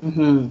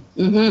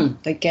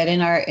 Get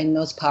in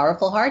those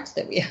powerful hearts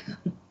that we have.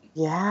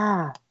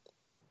 Yeah.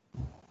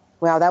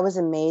 Wow, that was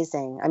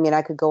amazing.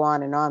 I could go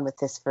on and on with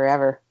this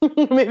forever.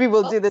 Maybe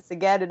we'll do this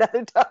again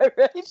another time,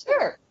 right?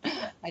 Sure.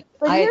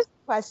 But here's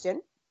the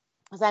question,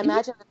 because I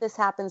imagine that this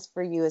happens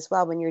for you as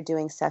well when you're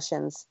doing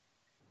sessions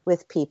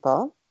with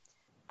people,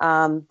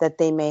 that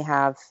they may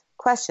have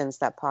questions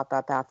that pop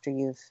up after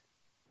you've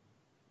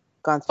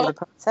gone through the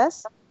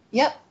process.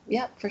 Yep,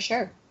 for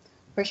sure.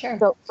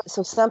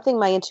 So something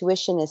my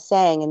intuition is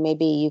saying, and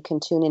maybe you can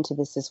tune into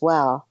this as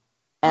well,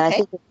 and I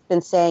think it's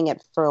been saying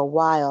it for a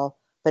while,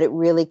 but it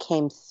really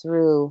came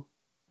through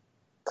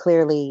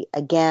clearly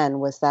again,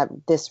 was that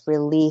this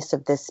release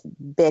of this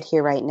bit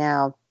here right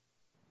now,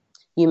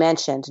 you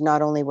mentioned,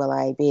 not only will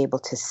I be able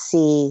to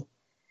see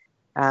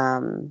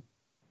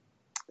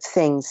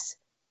things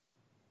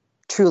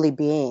truly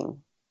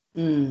being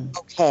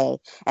okay,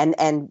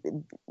 and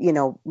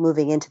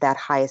moving into that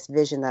highest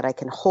vision that I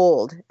can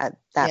hold at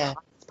that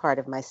highest part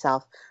of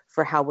myself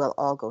for how we'll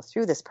all go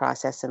through this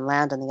process and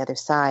land on the other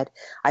side.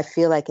 I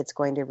feel like it's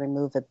going to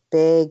remove a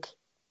big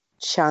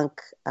chunk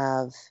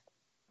of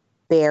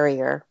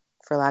barrier,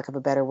 for lack of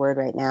a better word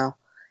right now,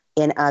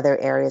 in other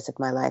areas of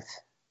my life.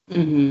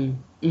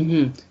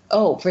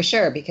 Oh, for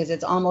sure, because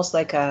it's almost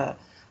like a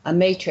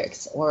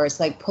matrix, or it's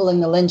like pulling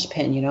the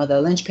linchpin,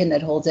 the linchpin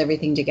that holds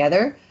everything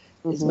together.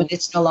 Is when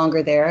it's no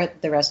longer there,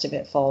 the rest of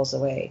it falls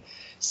away.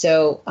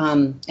 So,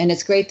 and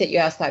it's great that you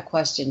asked that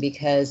question,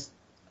 because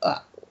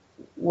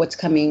what's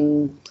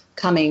coming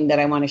that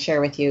I want to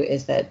share with you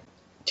is that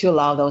to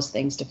allow those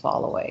things to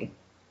fall away,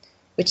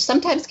 which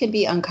sometimes can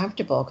be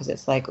uncomfortable, because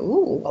it's like,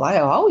 ooh, well, I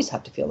always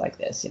have to feel like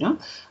this, and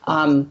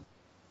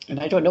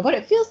I don't know what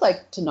it feels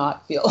like to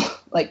not feel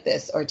like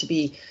this, or to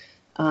be,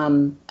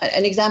 an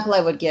example I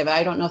would give,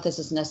 I don't know if this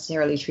is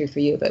necessarily true for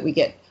you, but we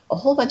get a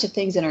whole bunch of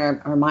things in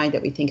our mind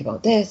that we think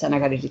about this, and I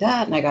got to do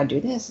that, and I got to do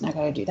this, and I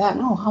got to do that.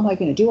 No, how am I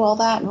going to do all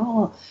that?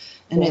 No.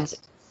 And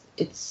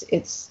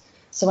it's,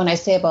 so when I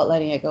say about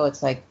letting it go,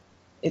 it's like,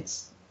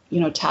 it's,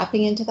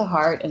 tapping into the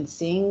heart and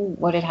seeing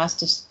what it has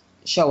to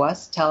show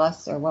us, tell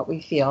us, or what we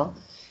feel,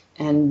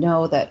 and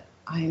know that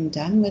I'm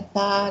done with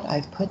that.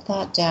 I've put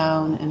that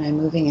down, and I'm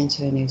moving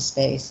into a new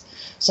space.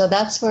 So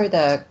that's where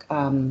the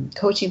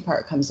coaching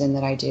part comes in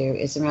that I do,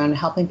 is around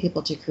helping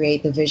people to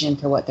create the vision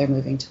for what they're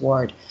moving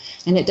toward.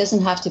 And it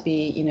doesn't have to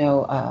be,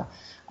 a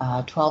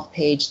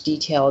 12-page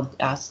detailed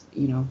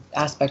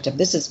aspect of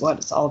this is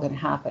what's all going to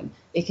happen.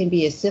 It can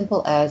be as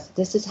simple as,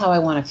 this is how I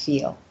want to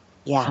feel.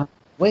 Yeah.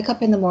 Wake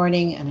up in the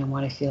morning and I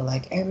want to feel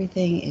like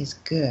everything is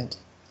good.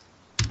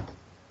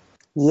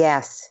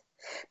 Yes.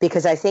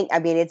 Because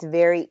it's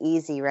very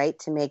easy, right,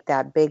 to make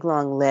that big,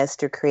 long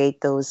list or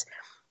create those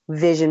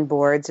vision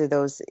boards or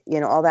those,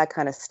 all that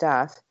kind of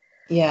stuff.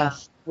 Yeah.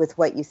 With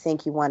what you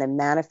think you want to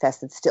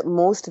manifest. It's still,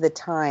 most of the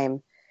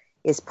time,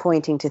 is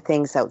pointing to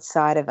things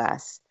outside of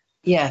us.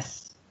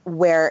 Yes.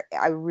 Where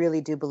I really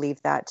do believe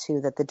that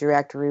too, that the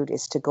direct route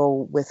is to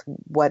go with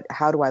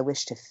how do I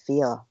wish to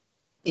feel?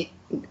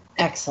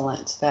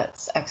 Excellent.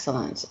 That's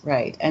excellent.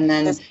 Right. And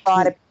then there's a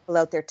lot of people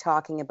out there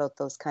talking about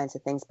those kinds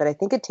of things, but I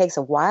think it takes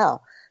a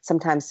while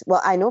sometimes.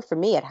 Well, I know for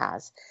me it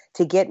has,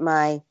 to get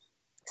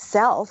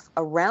myself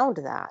around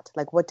that.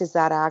 Like, what does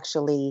that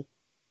actually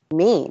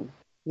mean?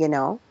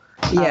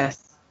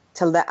 Yes.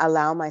 To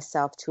allow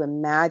myself to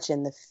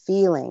imagine the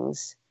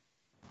feelings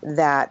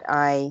that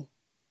I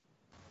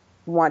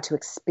want to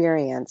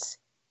experience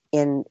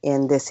in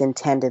this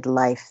intended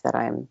life that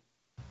I'm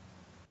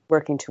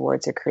working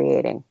towards or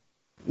creating.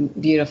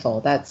 Beautiful.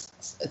 That's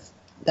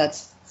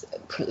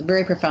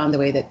very profound, the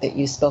way that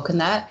you've spoken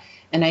that.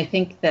 And I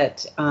think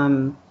that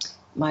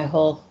my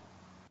whole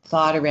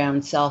thought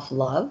around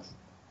self-love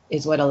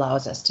is what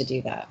allows us to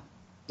do that.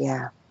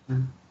 Yeah.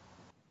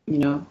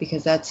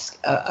 Because that's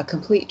a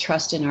complete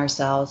trust in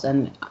ourselves.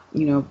 And,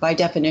 by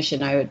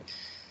definition, I would,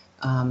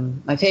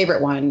 my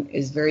favorite one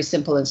is very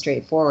simple and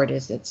straightforward,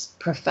 is it's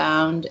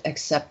profound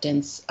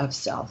acceptance of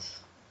self.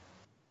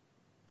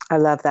 I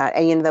love that.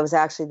 And, that was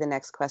actually the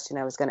next question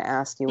I was going to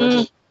ask you. What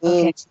does it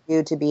mean to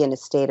you to be in a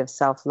state of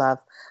self-love,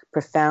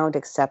 profound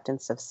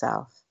acceptance of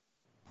self?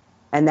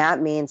 And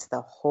that means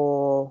the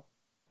whole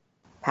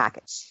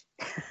package.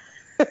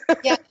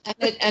 Yeah,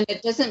 and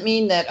it doesn't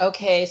mean that,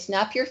 okay,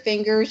 snap your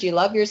fingers, you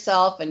love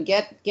yourself, and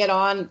get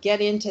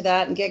into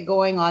that and get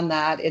going on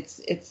that.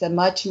 It's a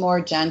much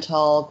more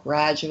gentle,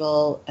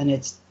 gradual, and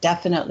it's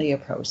definitely a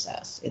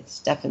process.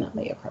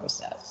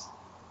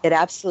 It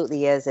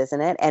absolutely is,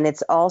 isn't it? And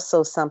it's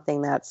also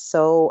something that's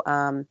so,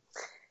 and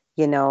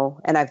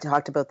I've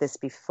talked about this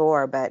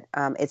before, but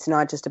it's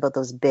not just about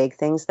those big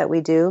things that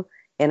we do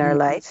in our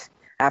life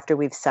after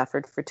we've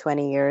suffered for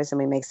 20 years and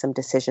we make some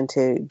decision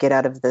to get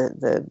out of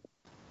the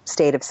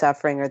state of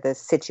suffering or the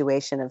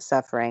situation of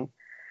suffering.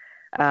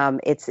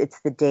 It's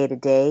the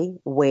day-to-day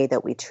way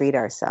that we treat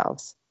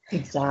ourselves.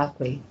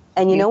 Exactly.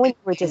 And when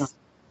we're just,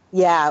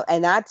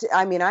 and that's,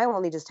 I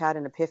only just had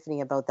an epiphany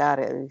about that,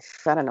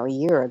 I don't know, a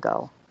year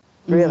ago,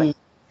 really.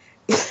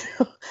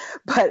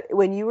 But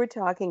when you were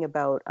talking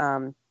about,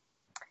 all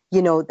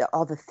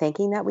the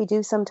thinking that we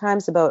do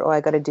sometimes about,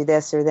 I got to do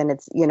this, or then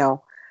it's,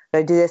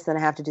 I do this, then I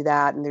have to do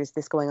that, and there's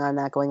this going on,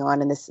 that going on,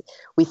 and this,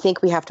 we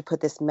think we have to put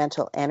this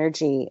mental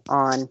energy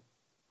on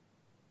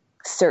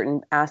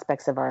certain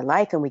aspects of our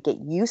life, and we get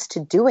used to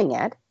doing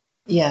it.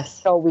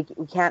 Yes. So we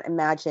can't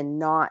imagine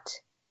not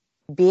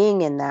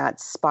being in that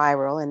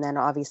spiral, and then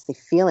obviously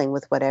feeling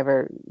with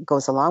whatever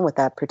goes along with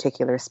that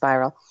particular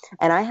spiral.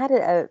 And I had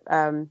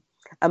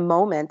a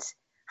moment,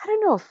 I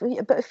don't know,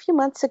 a few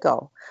months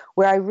ago,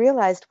 where I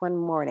realized one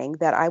morning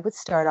that I would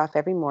start off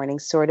every morning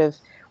sort of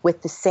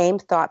with the same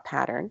thought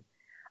pattern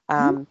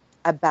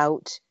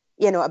about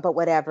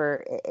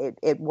whatever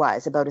it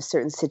was, about a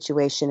certain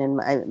situation in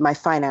my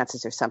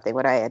finances or something,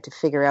 what I had to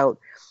figure out,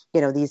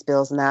 these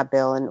bills and that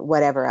bill and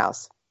whatever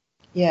else.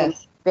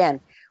 Yes.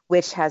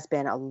 Which has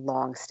been a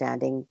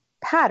long-standing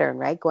pattern,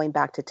 right? Going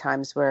back to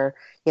times where,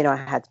 I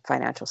had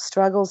financial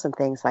struggles and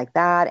things like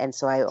that. And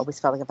so I always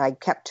felt like if I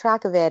kept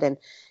track of it and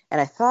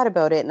I thought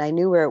about it and I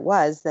knew where it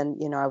was, then,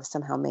 I was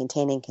somehow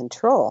maintaining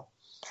control.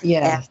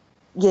 Yes.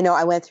 And,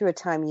 I went through a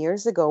time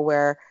years ago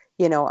where,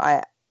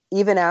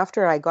 even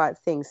after I got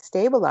things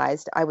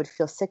stabilized, I would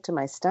feel sick to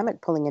my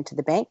stomach pulling into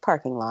the bank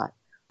parking lot.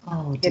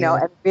 Oh, dear.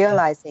 And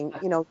realizing,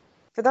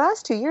 for the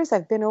last 2 years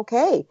I've been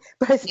okay,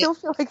 but I still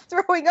feel like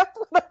throwing up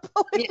when I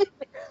pull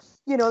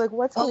in. Like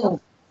what's going on?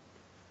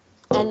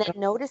 And then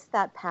noticed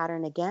that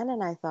pattern again,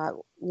 and I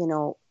thought,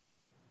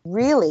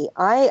 really,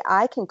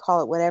 I can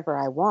call it whatever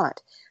I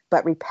want,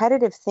 but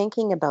repetitive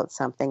thinking about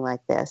something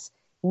like this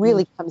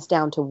really comes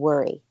down to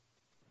worry.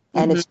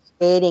 And it's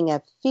creating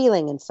a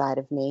feeling inside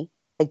of me.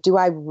 Like, do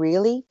I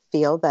really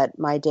feel that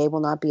my day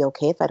will not be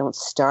okay if I don't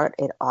start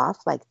it off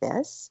like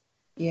this?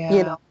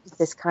 Yeah.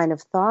 This kind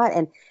of thought,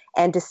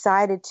 and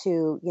decided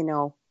to,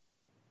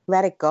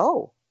 let it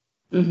go.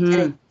 Mm-hmm.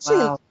 And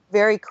actually,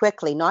 very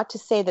quickly, not to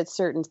say that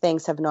certain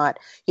things have not,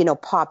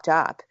 popped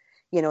up.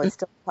 It's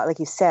still, like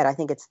you said, I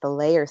think it's the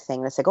layer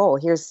thing. It's like, oh,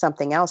 here's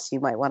something else you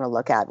might want to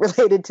look at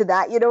related to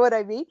that. You know what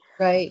I mean?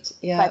 Right.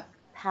 Yeah. But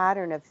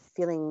pattern of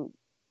feeling,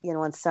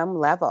 on some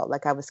level,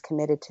 like I was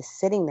committed to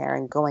sitting there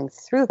and going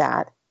through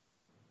that,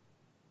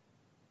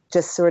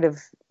 just sort of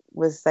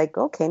was like,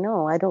 okay,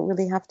 no, I don't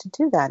really have to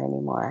do that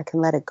anymore. I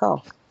can let it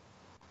go.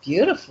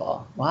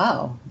 Beautiful.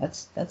 Wow.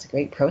 That's a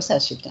great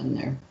process you've done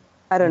there.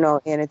 I don't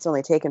know, and it's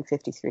only taken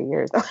 53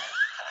 years.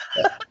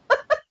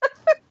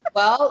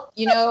 Well,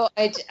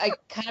 I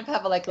kind of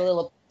have a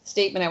little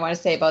statement I want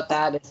to say about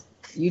that is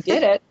you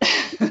did it.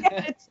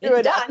 It's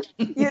done.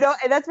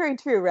 And that's very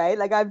true, right?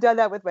 Like I've done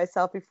that with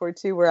myself before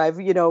too, where I've,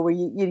 where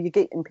you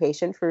get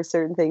impatient for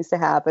certain things to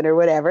happen or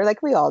whatever,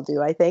 like we all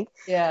do, I think.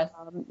 Yeah.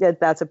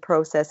 That's a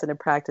process and a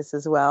practice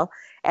as well.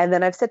 And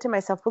then I've said to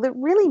myself, will it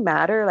really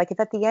matter? Like if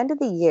at the end of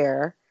the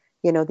year,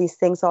 these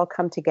things all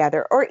come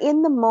together, or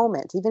in the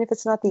moment, even if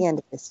it's not the end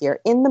of this year,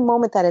 in the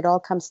moment that it all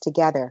comes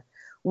together,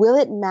 will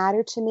it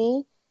matter to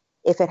me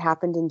if it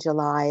happened in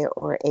July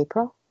or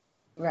April?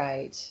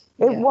 Right.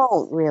 It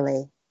won't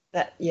really.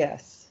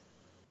 Yes.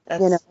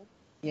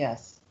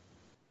 Yes.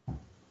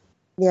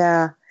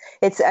 Yeah.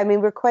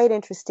 We're quite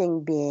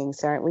interesting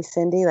beings, aren't we,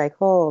 Cindy? Like,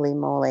 holy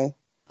moly.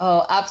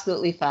 Oh,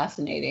 absolutely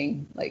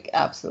fascinating. Like,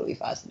 absolutely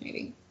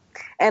fascinating.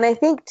 And I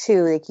think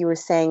too, like you were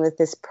saying, with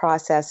this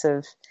process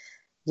of,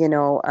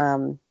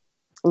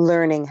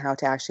 learning how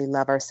to actually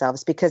love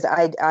ourselves, because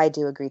I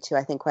do agree too.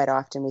 I think quite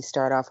often we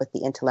start off with the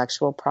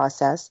intellectual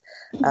process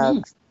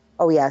of,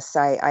 oh yes,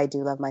 I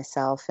do love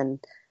myself, and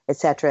et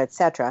cetera,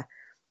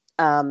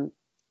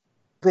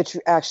 which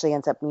actually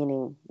ends up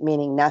meaning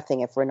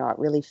nothing if we're not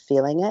really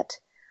feeling it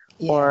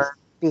or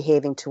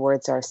behaving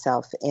towards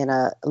ourselves in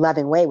a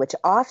loving way, which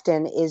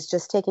often is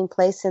just taking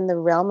place in the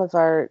realm of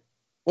our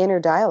inner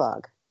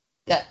dialogue.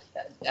 That's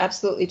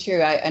absolutely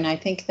true. I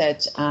think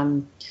that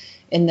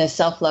in the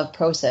self-love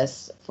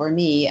process for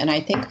me, and I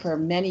think for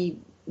many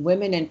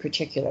women in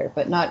particular,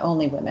 but not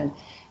only women,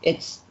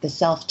 it's the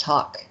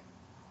self-talk.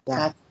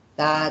 Yeah.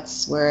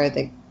 That's where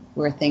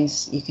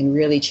things, you can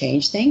really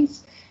change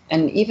things.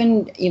 And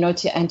even,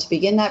 to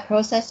begin that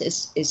process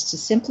is to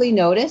simply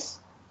notice,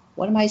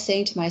 what am I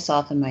saying to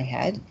myself in my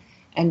head?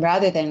 And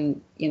rather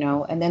than,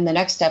 and then the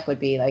next step would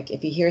be like,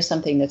 if you hear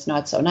something that's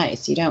not so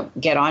nice, you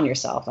don't get on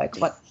yourself. Like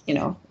what,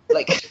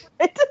 like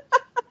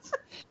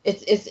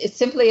it's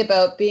simply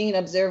about being an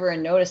observer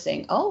and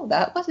noticing, oh,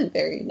 that wasn't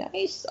very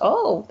nice.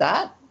 Oh,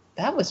 that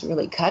was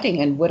really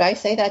cutting. And would I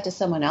say that to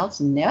someone else?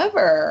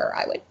 Never.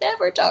 I would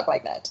never talk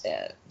like that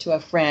to a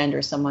friend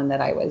or someone that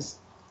I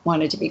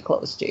wanted to be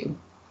close to.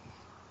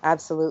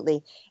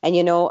 Absolutely. And,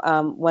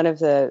 one of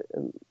the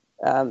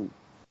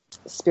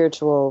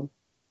spiritual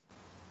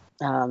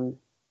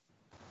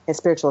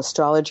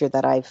astrologer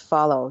that I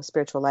follow,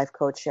 spiritual life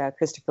coach,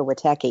 Christopher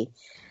Witecki,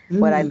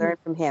 what I learned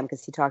from him,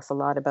 because he talks a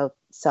lot about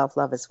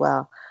self-love as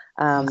well.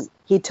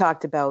 He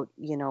talked about,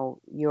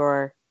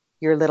 your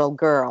little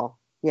girl,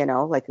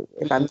 like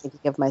if I'm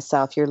thinking of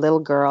myself, your little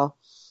girl,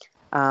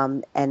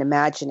 and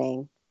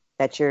imagining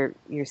that you're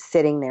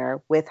sitting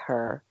there with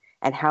her,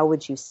 and how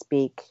would you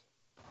speak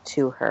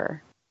to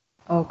her?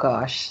 Oh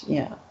gosh.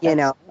 Yeah.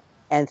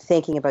 And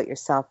thinking about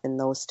yourself in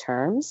those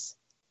terms.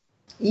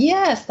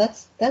 Yes.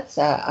 That's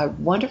a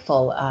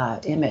wonderful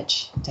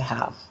image to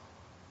have.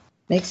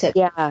 Makes it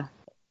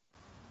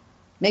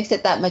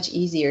that much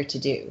easier to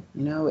do,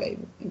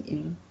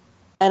 And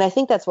I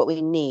think that's what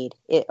we need.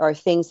 It are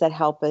things that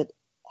help it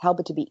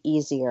to be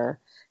easier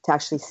to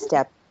actually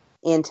step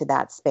into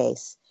that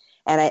space.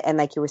 And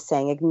like you were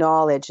saying,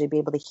 acknowledge, to be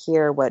able to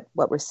hear what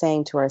we're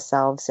saying to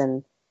ourselves,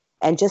 and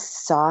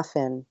just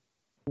soften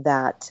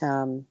that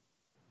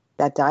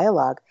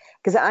dialogue.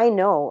 Because I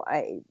know,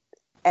 I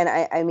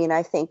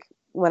think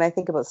when I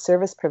think about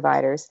service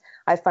providers,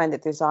 I find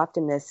that there's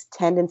often this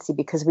tendency,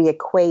 because we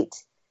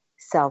equate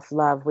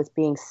self-love with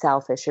being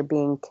selfish or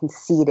being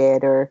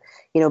conceited or,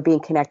 being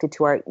connected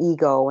to our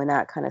ego and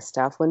that kind of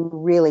stuff, when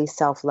really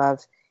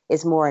self-love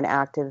is more an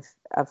act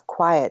of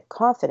quiet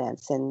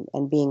confidence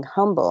and being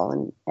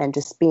humble and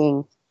just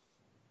being,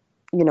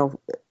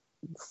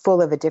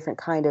 full of a different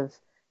kind of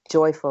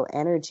joyful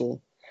energy.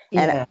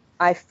 Yeah. And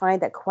I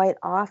find that quite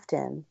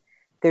often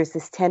there's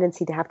this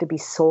tendency to have to be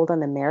sold on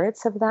the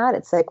merits of that.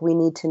 It's like we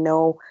need to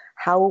know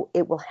how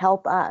it will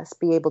help us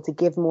be able to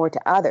give more to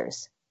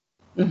others.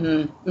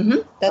 Mm-hmm.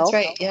 Mm-hmm. That's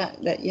right. Yeah.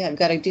 I've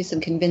got to do some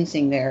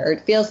convincing there, or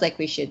it feels like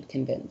we should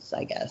convince,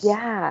 I guess.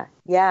 Yeah.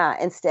 Yeah.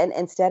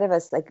 Instead of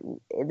us, like,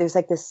 there's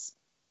like this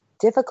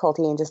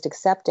difficulty in just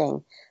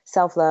accepting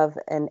self-love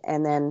and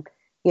then,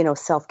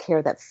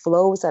 self-care that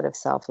flows out of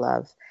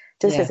self-love,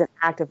 just as an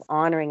act of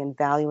honoring and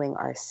valuing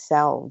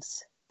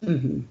ourselves.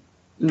 Mm-hmm.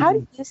 Mm-hmm. How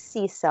do you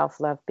see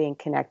self-love being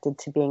connected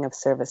to being of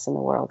service in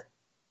the world?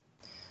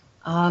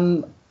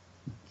 From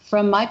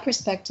my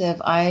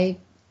perspective, I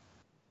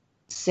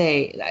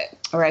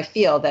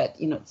feel that,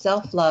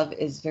 self-love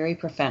is very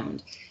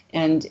profound.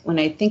 And when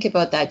I think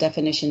about that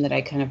definition that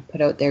I kind of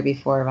put out there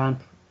before around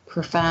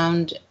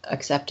profound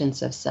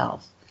acceptance of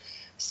self.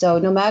 So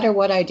no matter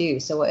what I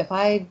do, so if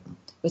I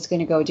was going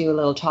to go do a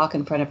little talk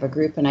in front of a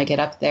group and I get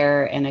up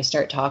there and I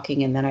start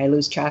talking and then I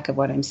lose track of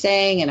what I'm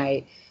saying and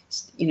I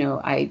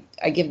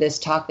give this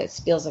talk that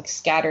feels like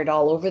scattered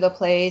all over the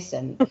place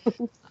and,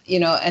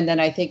 and then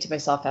I think to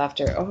myself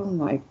after, oh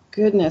my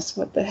goodness,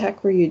 what the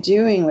heck were you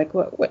doing? Like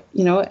what,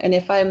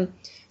 and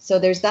so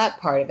there's that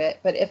part of it.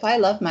 But if I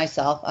love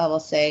myself, I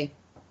will say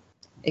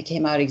it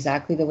came out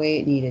exactly the way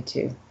it needed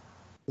to.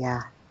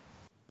 Yeah.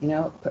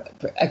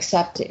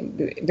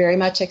 Accepting, very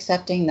much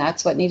accepting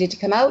that's what needed to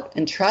come out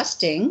and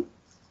trusting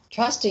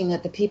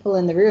that the people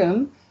in the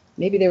room,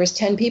 maybe there was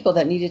 10 people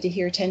that needed to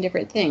hear 10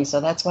 different things. So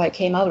that's why it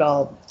came out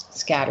all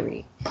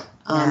scattery.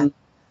 Yeah.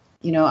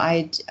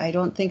 I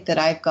don't think that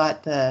I've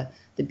got the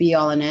be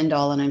all and end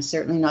all, and I'm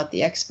certainly not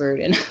the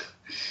expert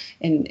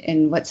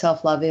in what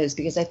self-love is,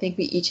 because I think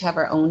we each have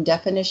our own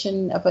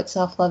definition of what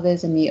self-love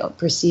is, and we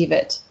perceive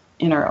it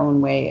in our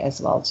own way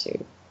as well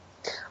too.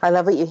 I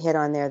love what you hit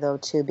on there, though,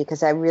 too,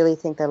 because I really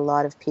think that a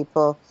lot of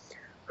people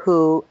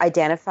who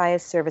identify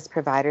as service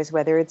providers,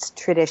 whether it's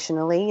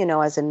traditionally,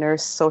 as a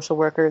nurse, social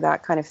worker,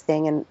 that kind of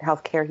thing in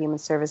healthcare, human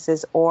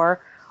services,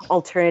 or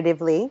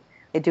alternatively,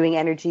 doing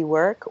energy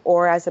work,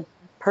 or as a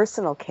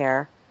personal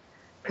care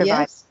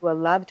provider to a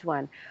loved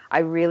one, I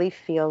really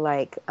feel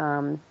like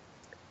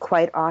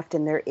quite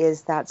often there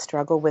is that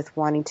struggle with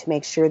wanting to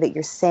make sure that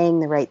you're saying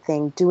the right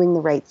thing, doing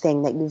the right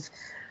thing, that you've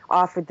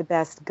offered the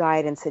best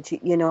guidance, that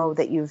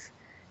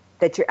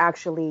that you're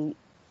actually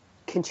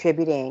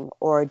contributing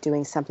or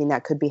doing something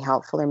that could be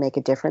helpful or make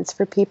a difference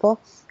for people.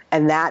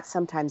 And that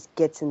sometimes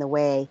gets in the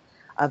way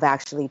of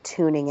actually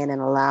tuning in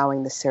and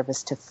allowing the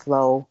service to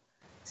flow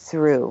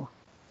through.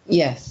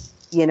 Yes.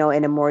 In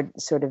a more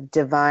sort of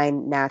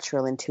divine,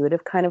 natural,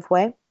 intuitive kind of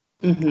way.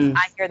 Mm-hmm.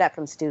 I hear that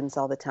from students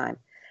all the time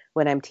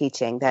when I'm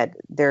teaching, that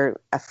they're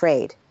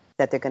afraid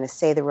that they're going to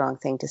say the wrong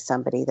thing to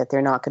somebody, that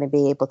they're not going to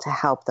be able to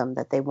help them,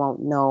 that they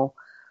won't know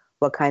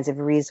what kinds of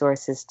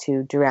resources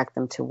to direct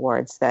them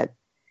towards, that,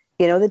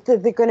 that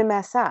they're going to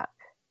mess up.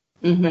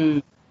 Mm-hmm.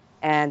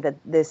 And that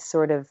this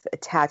sort of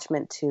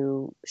attachment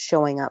to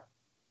showing up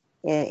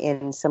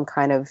in some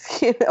kind of,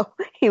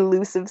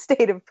 elusive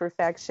state of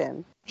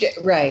perfection.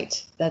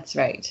 Right. That's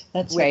right.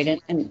 That's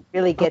right. And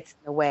really gets in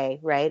the way,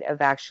 right,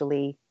 of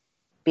actually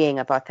being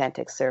of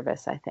authentic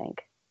service, I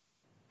think.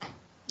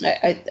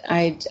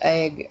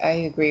 I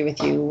agree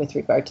with you with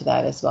regard to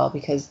that as well,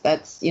 because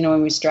that's,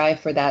 when we strive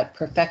for that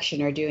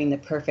perfection or doing the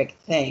perfect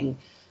thing,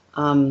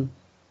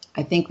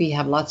 I think we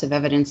have lots of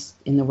evidence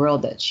in the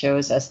world that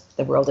shows us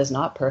the world is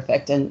not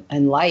perfect,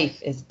 and life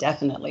is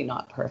definitely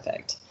not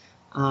perfect.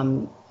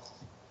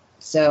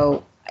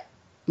 So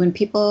when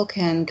people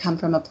can come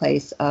from a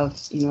place of,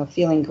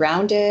 feeling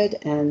grounded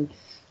and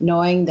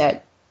knowing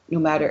that no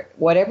matter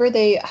whatever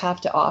they have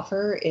to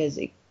offer is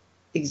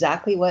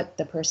exactly what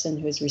the person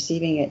who is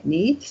receiving it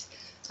needs.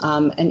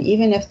 And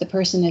even if the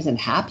person isn't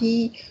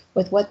happy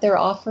with what they're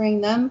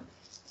offering them,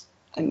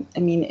 I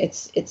mean,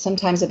 it's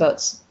sometimes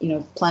about,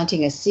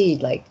 planting a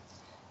seed, like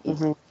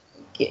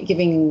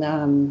giving,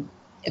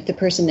 if the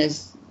person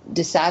is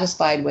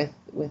dissatisfied with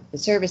the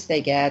service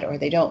they get, or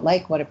they don't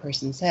like what a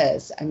person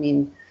says, I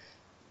mean,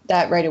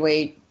 that right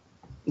away,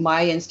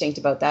 my instinct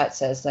about that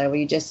says that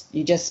you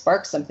just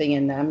spark something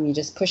in them. You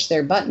just push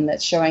their button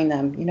that's showing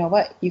them, you know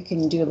what, you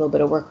can do a little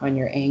bit of work on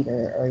your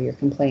anger or your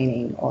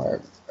complaining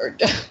or.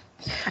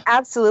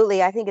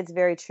 Absolutely. I think it's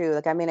very true.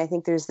 Like, I mean, I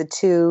think there's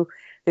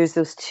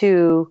those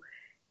two,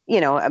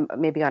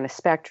 maybe on a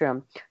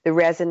spectrum, the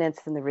resonance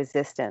and the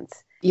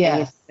resistance.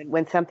 Yes.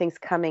 When something's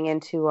coming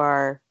into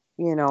our,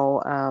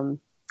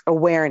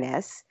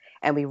 awareness,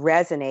 and we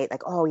resonate,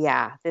 like, oh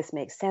yeah, this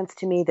makes sense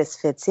to me, this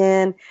fits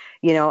in,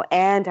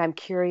 and I'm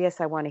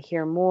curious, I want to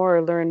hear more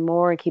or learn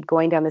more and keep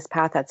going down this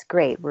path, that's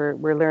great. We're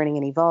learning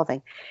and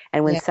evolving.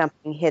 And when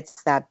something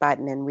hits that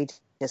button and we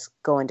just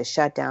go into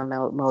shutdown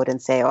mode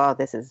and say, oh,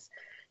 this is,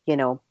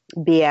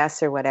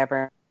 BS or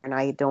whatever, and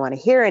I don't want to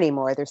hear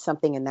anymore, there's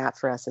something in that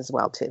for us as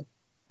well too.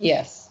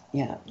 Yes.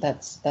 Yeah,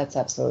 that's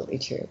absolutely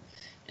true.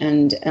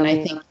 And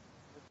I think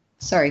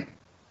Sorry.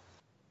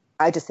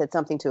 I just said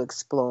something to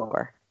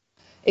explore.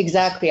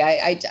 Exactly.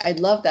 I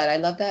love that. I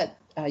love that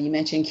you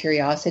mentioned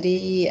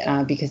curiosity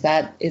because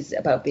that is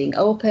about being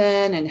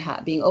open and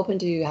being open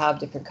to have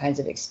different kinds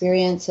of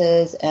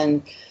experiences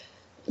and,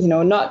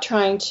 not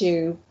trying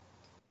to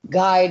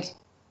guide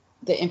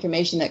the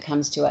information that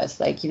comes to us.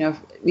 Like,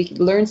 we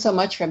learn so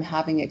much from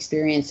having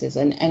experiences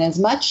and as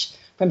much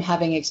from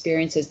having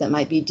experiences that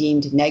might be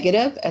deemed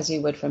negative as we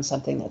would from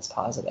something that's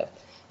positive.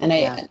 And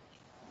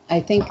I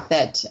think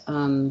that,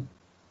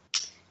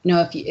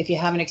 if you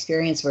have an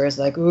experience where it's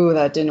like, ooh,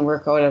 that didn't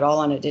work out at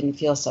all and it didn't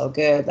feel so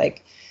good,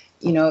 like,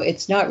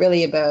 it's not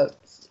really about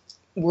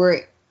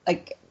worry.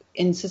 Like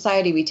in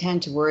society, we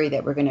tend to worry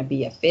that we're going to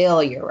be a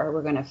failure or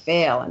we're going to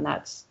fail. And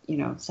that's,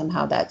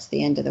 somehow that's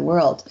the end of the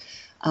world.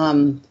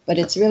 But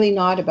it's really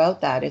not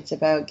about that. It's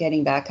about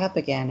getting back up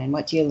again. And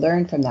what do you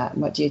learn from that?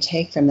 And what do you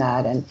take from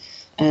that?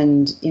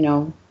 And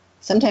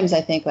sometimes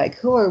I think, like,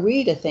 who are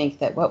we to think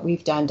that what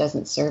we've done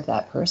doesn't serve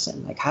that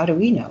person? Like, how do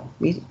we know?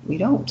 We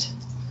don't.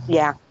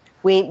 Yeah.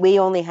 We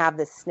only have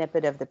this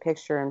snippet of the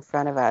picture in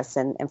front of us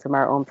and from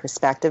our own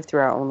perspective through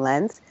our own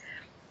lens.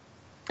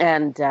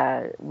 And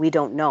we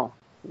don't know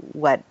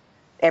what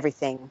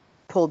everything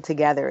pulled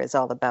together is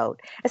all about,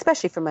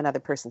 especially from another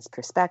person's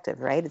perspective,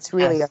 right? It's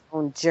really our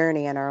own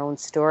journey and our own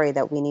story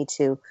that we need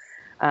to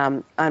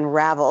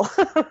unravel,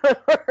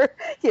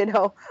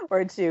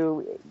 or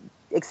to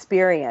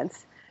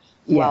experience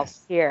while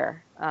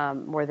here,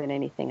 more than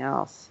anything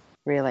else,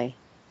 really.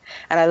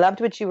 And I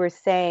loved what you were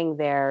saying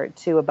there,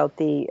 too, about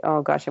I'm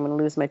going to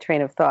lose my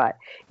train of thought.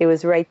 It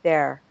was right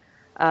there.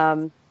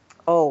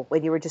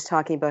 When you were just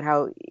talking about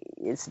how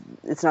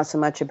it's not so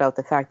much about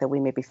the fact that we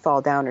maybe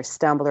fall down or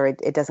stumble or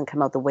it doesn't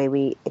come out the way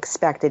we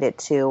expected it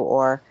to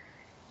or,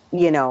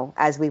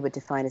 as we would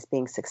define as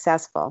being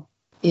successful.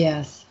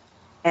 Yes.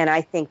 And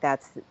I think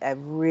that's a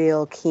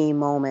real key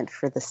moment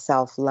for the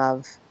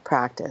self-love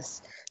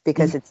practice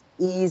because it's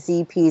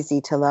easy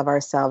peasy to love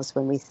ourselves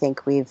when we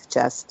think we've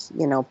just,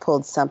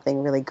 pulled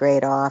something really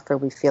great off or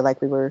we feel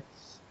like we were,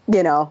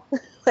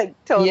 like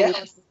totally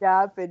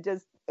up and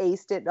just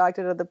aced it, knocked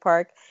it out of the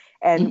park.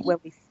 And when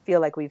we feel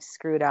like we've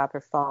screwed up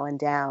or fallen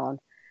down,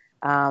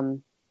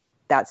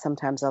 that's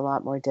sometimes a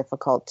lot more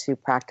difficult to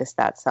practice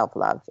that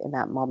self-love in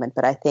that moment.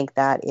 But I think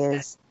that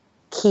is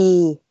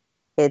key.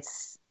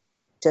 It's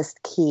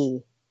just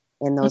key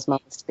in those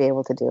moments to be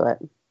able to do it.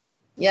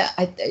 Yeah,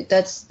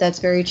 that's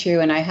very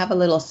true. And I have a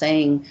little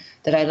saying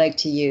that I like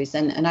to use.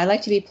 And I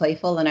like to be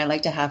playful and I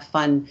like to have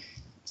fun.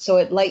 So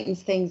it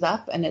lightens things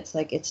up. And it's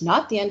like, it's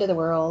not the end of the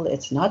world.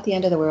 It's not the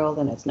end of the world.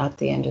 And it's not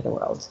the end of the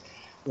world.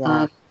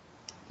 Yeah.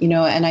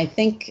 And I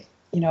think,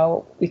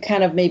 we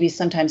kind of maybe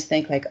sometimes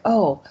think like,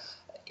 oh,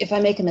 if I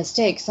make a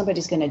mistake,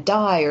 somebody's going to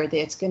die or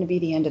it's going to be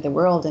the end of the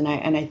world. And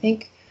I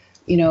think,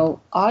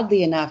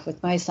 oddly enough,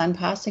 with my son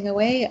passing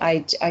away,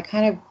 I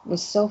kind of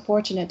was so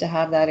fortunate to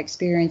have that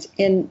experience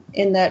in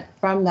that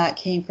from that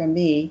came from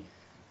me.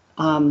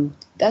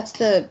 That's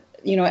the,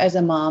 as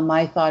a mom,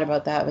 my thought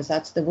about that was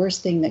that's the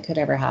worst thing that could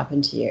ever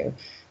happen to you.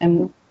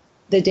 And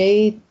the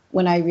day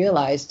when I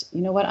realized,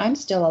 what, I'm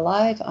still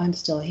alive, I'm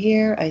still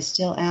here, I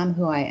still am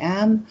who I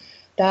am.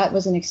 That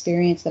was an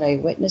experience that I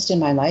witnessed in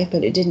my life,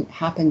 but it didn't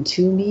happen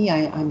to me.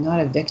 I'm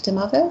not a victim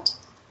of it.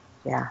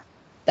 Yeah.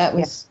 That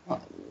was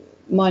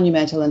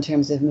monumental in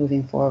terms of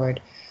moving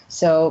forward.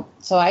 So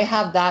I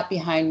have that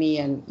behind me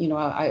and,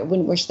 I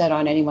wouldn't wish that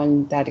on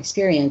anyone, that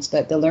experience,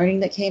 but the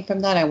learning that came from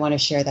that, I want to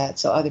share that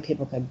so other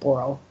people could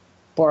borrow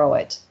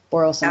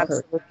some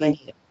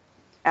courage.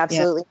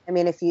 Absolutely. Yeah. I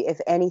mean, if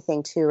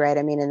anything too, right?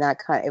 I mean, in that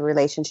kind of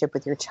relationship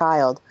with your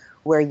child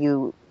where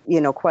you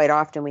quite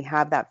often we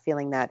have that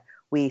feeling that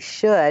we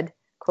should,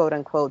 quote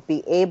unquote,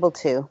 be able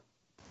to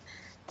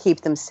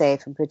keep them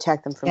safe and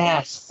protect them from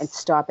and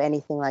stop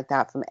anything like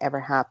that from ever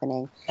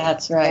happening.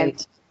 That's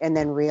right. And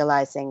then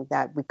realizing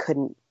that we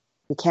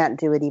can't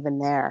do it even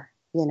there,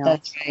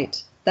 That's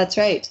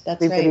right.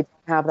 We really don't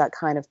have that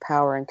kind of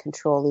power and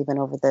control even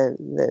over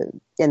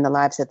in the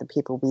lives of the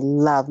people we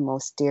love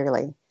most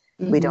dearly.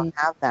 We don't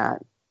have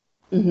that.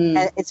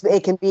 And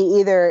it can be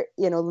either,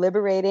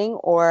 liberating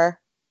or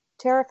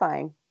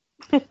terrifying.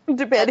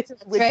 Depending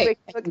that's right.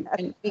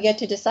 And we get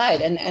to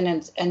decide.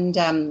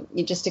 And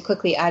just to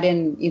quickly add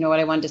in, what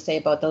I wanted to say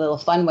about the little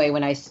fun way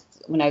when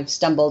I've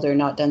stumbled or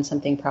not done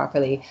something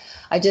properly,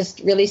 I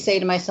just really say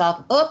to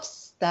myself,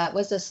 oops, that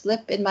was a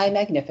slip in my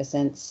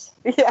magnificence.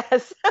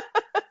 Yes.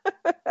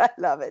 I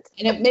love it.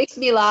 And it makes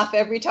me laugh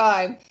every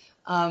time.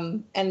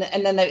 And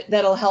then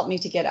that'll help me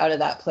to get out of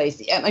that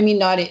place. I mean,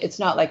 it's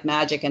not like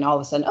magic and all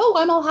of a sudden, oh,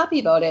 I'm all happy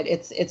about it.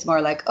 It's more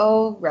like,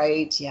 oh,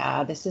 right.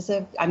 Yeah,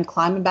 I'm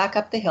climbing back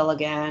up the hill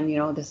again.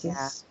 This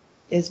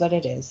is what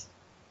it is.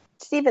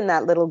 It's even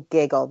that little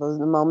giggle,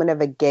 the moment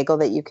of a giggle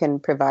that you can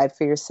provide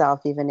for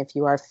yourself, even if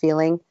you are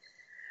feeling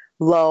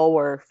low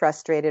or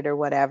frustrated or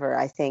whatever.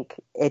 I think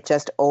it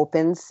just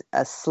opens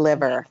a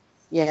sliver,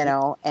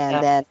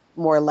 and then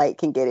more light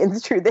can get in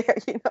through there,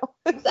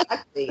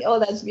 Exactly. Oh,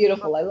 that's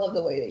beautiful. I love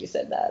the way that you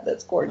said that.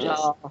 That's gorgeous.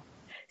 Oh.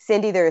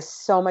 Cindy, there is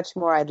so much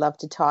more I'd love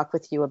to talk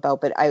with you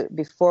about, but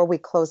before we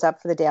close up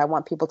for the day, I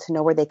want people to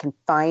know where they can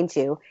find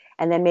you.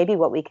 And then maybe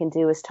what we can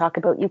do is talk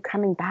about you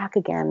coming back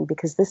again,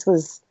 because this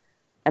was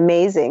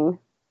amazing.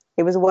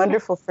 It was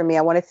wonderful for me.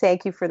 I want to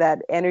thank you for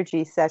that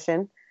energy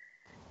session.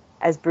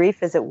 As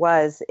brief as it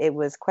was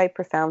quite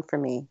profound for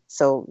me.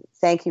 So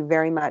thank you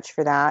very much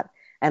for that.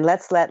 And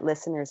let's let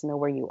listeners know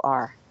where you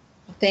are.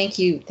 Thank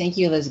you,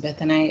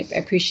 Elizabeth. And I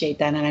appreciate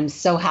that. And I'm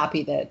so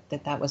happy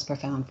that was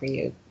profound for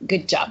you.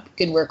 Good job.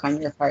 Good work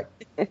on your part.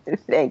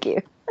 Thank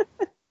you.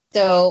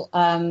 So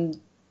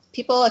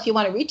people, if you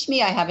want to reach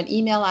me, I have an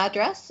email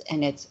address,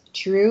 and it's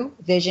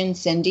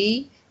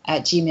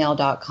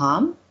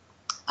truevisioncindy@gmail.com.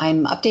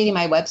 I'm updating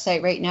my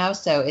website right now,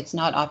 so it's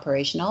not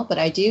operational, but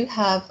I do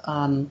have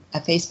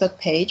a Facebook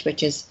page,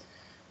 which is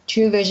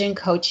True Vision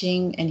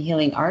Coaching and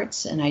Healing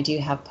Arts, and I do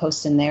have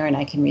posts in there, and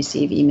I can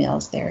receive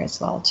emails there as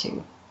well,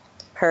 too.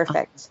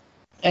 Perfect.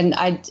 And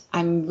I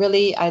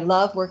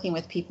love working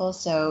with people,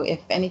 so if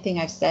anything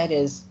I've said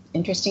is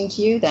interesting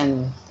to you,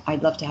 then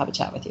I'd love to have a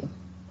chat with you.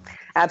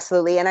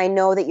 Absolutely, and I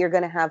know that you're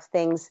going to have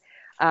things,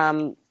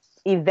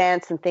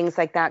 events and things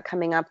like that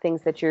coming up,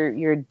 things that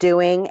you're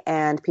doing,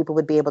 and people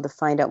would be able to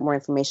find out more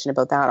information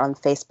about that on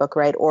Facebook,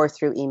 right? Or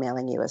through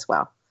emailing you as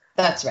well.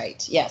 That's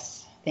right.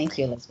 Yes. Thank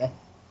you, Elizabeth.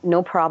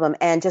 No problem.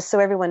 And just so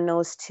everyone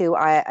knows too,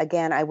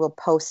 I will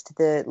post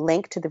the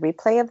link to the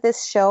replay of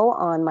this show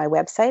on my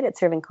website at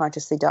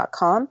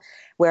servingconsciously.com,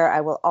 where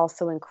I will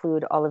also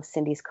include all of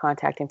Cindy's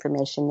contact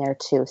information there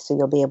too. So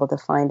you'll be able to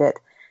find it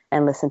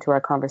and listen to our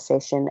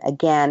conversation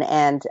again.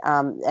 And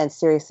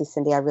seriously,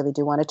 Cindy, I really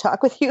do want to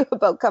talk with you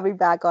about coming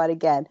back on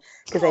again,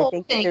 because I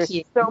think there's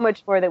so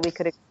much more that we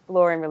could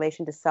explore in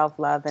relation to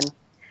self-love.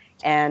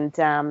 And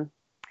I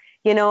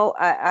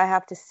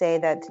have to say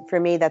that for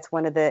me, that's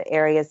one of the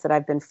areas that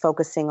I've been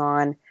focusing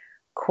on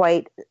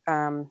quite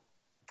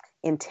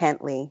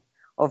intently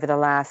over the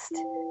last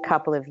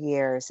couple of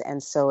years.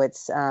 And so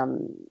it's,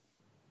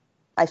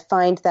 I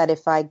find that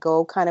if I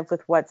go kind of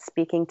with what's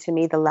speaking to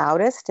me the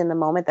loudest in the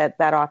moment,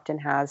 that often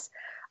has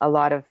a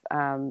lot of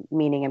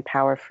meaning and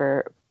power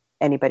for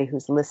anybody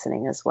who's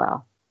listening as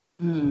well.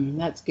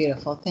 That's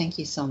beautiful. Thank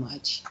you so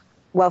much.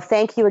 Well,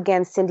 thank you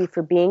again, Cindy,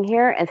 for being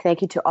here. And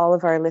thank you to all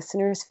of our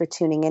listeners for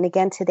tuning in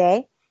again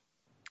today.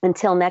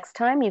 Until next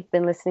time, you've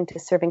been listening to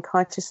Serving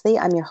Consciously.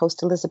 I'm your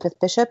host, Elizabeth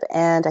Bishop,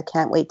 and I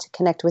can't wait to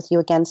connect with you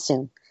again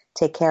soon.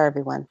 Take care,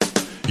 everyone.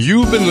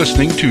 You've been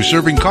listening to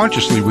Serving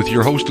Consciously with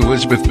your host,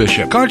 Elizabeth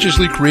Bishop.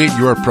 Consciously create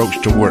your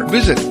approach to work.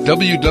 Visit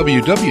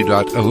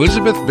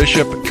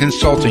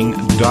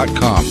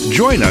www.elizabethbishopconsulting.com.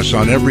 Join us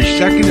on every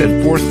second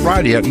and fourth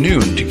Friday at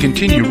noon to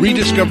continue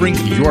rediscovering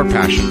your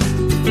passion.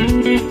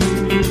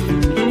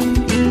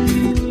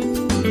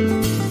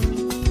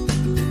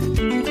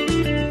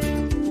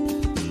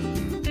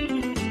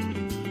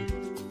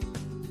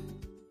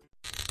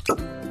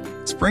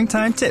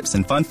 Springtime tips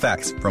and fun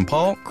facts from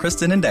Paul,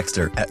 Kristen, and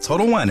Dexter at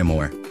Total Wine &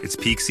 More. It's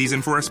peak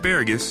season for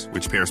asparagus,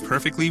 which pairs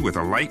perfectly with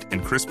a light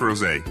and crisp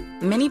rosé.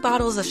 Mini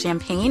bottles of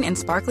champagne and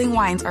sparkling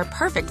wines are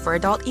perfect for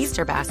adult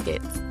Easter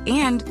baskets.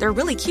 And they're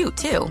really cute,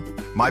 too.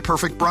 My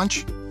perfect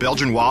brunch?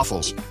 Belgian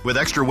waffles, with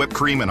extra whipped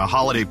cream and a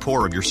holiday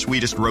pour of your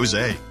sweetest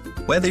rosé.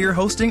 Whether you're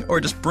hosting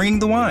or just bringing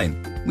the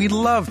wine, we'd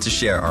love to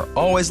share our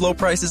always low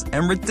prices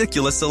and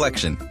ridiculous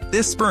selection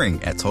this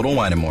spring at Total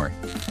Wine & More.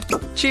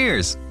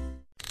 Cheers!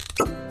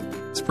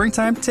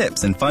 Springtime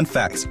tips and fun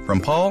facts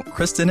from Paul,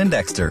 Kristen, and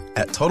Dexter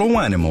at Total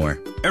Wine & More.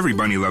 Every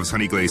bunny loves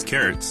honey glazed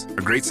carrots,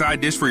 a great side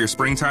dish for your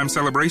springtime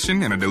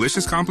celebration and a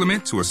delicious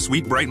complement to a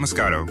sweet, bright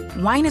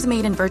Moscato. Wine is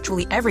made in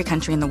virtually every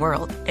country in the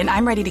world, and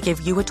I'm ready to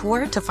give you a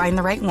tour to find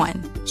the right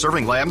one.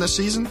 Serving lamb this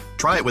season?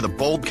 Try it with a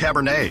bold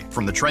Cabernet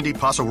from the trendy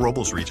Paso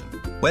Robles region.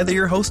 Whether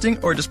you're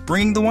hosting or just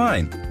bringing the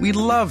wine, we'd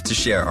love to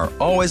share our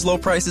always low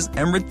prices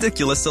and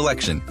ridiculous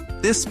selection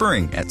this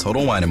spring at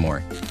Total Wine &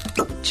 More.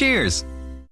 Cheers!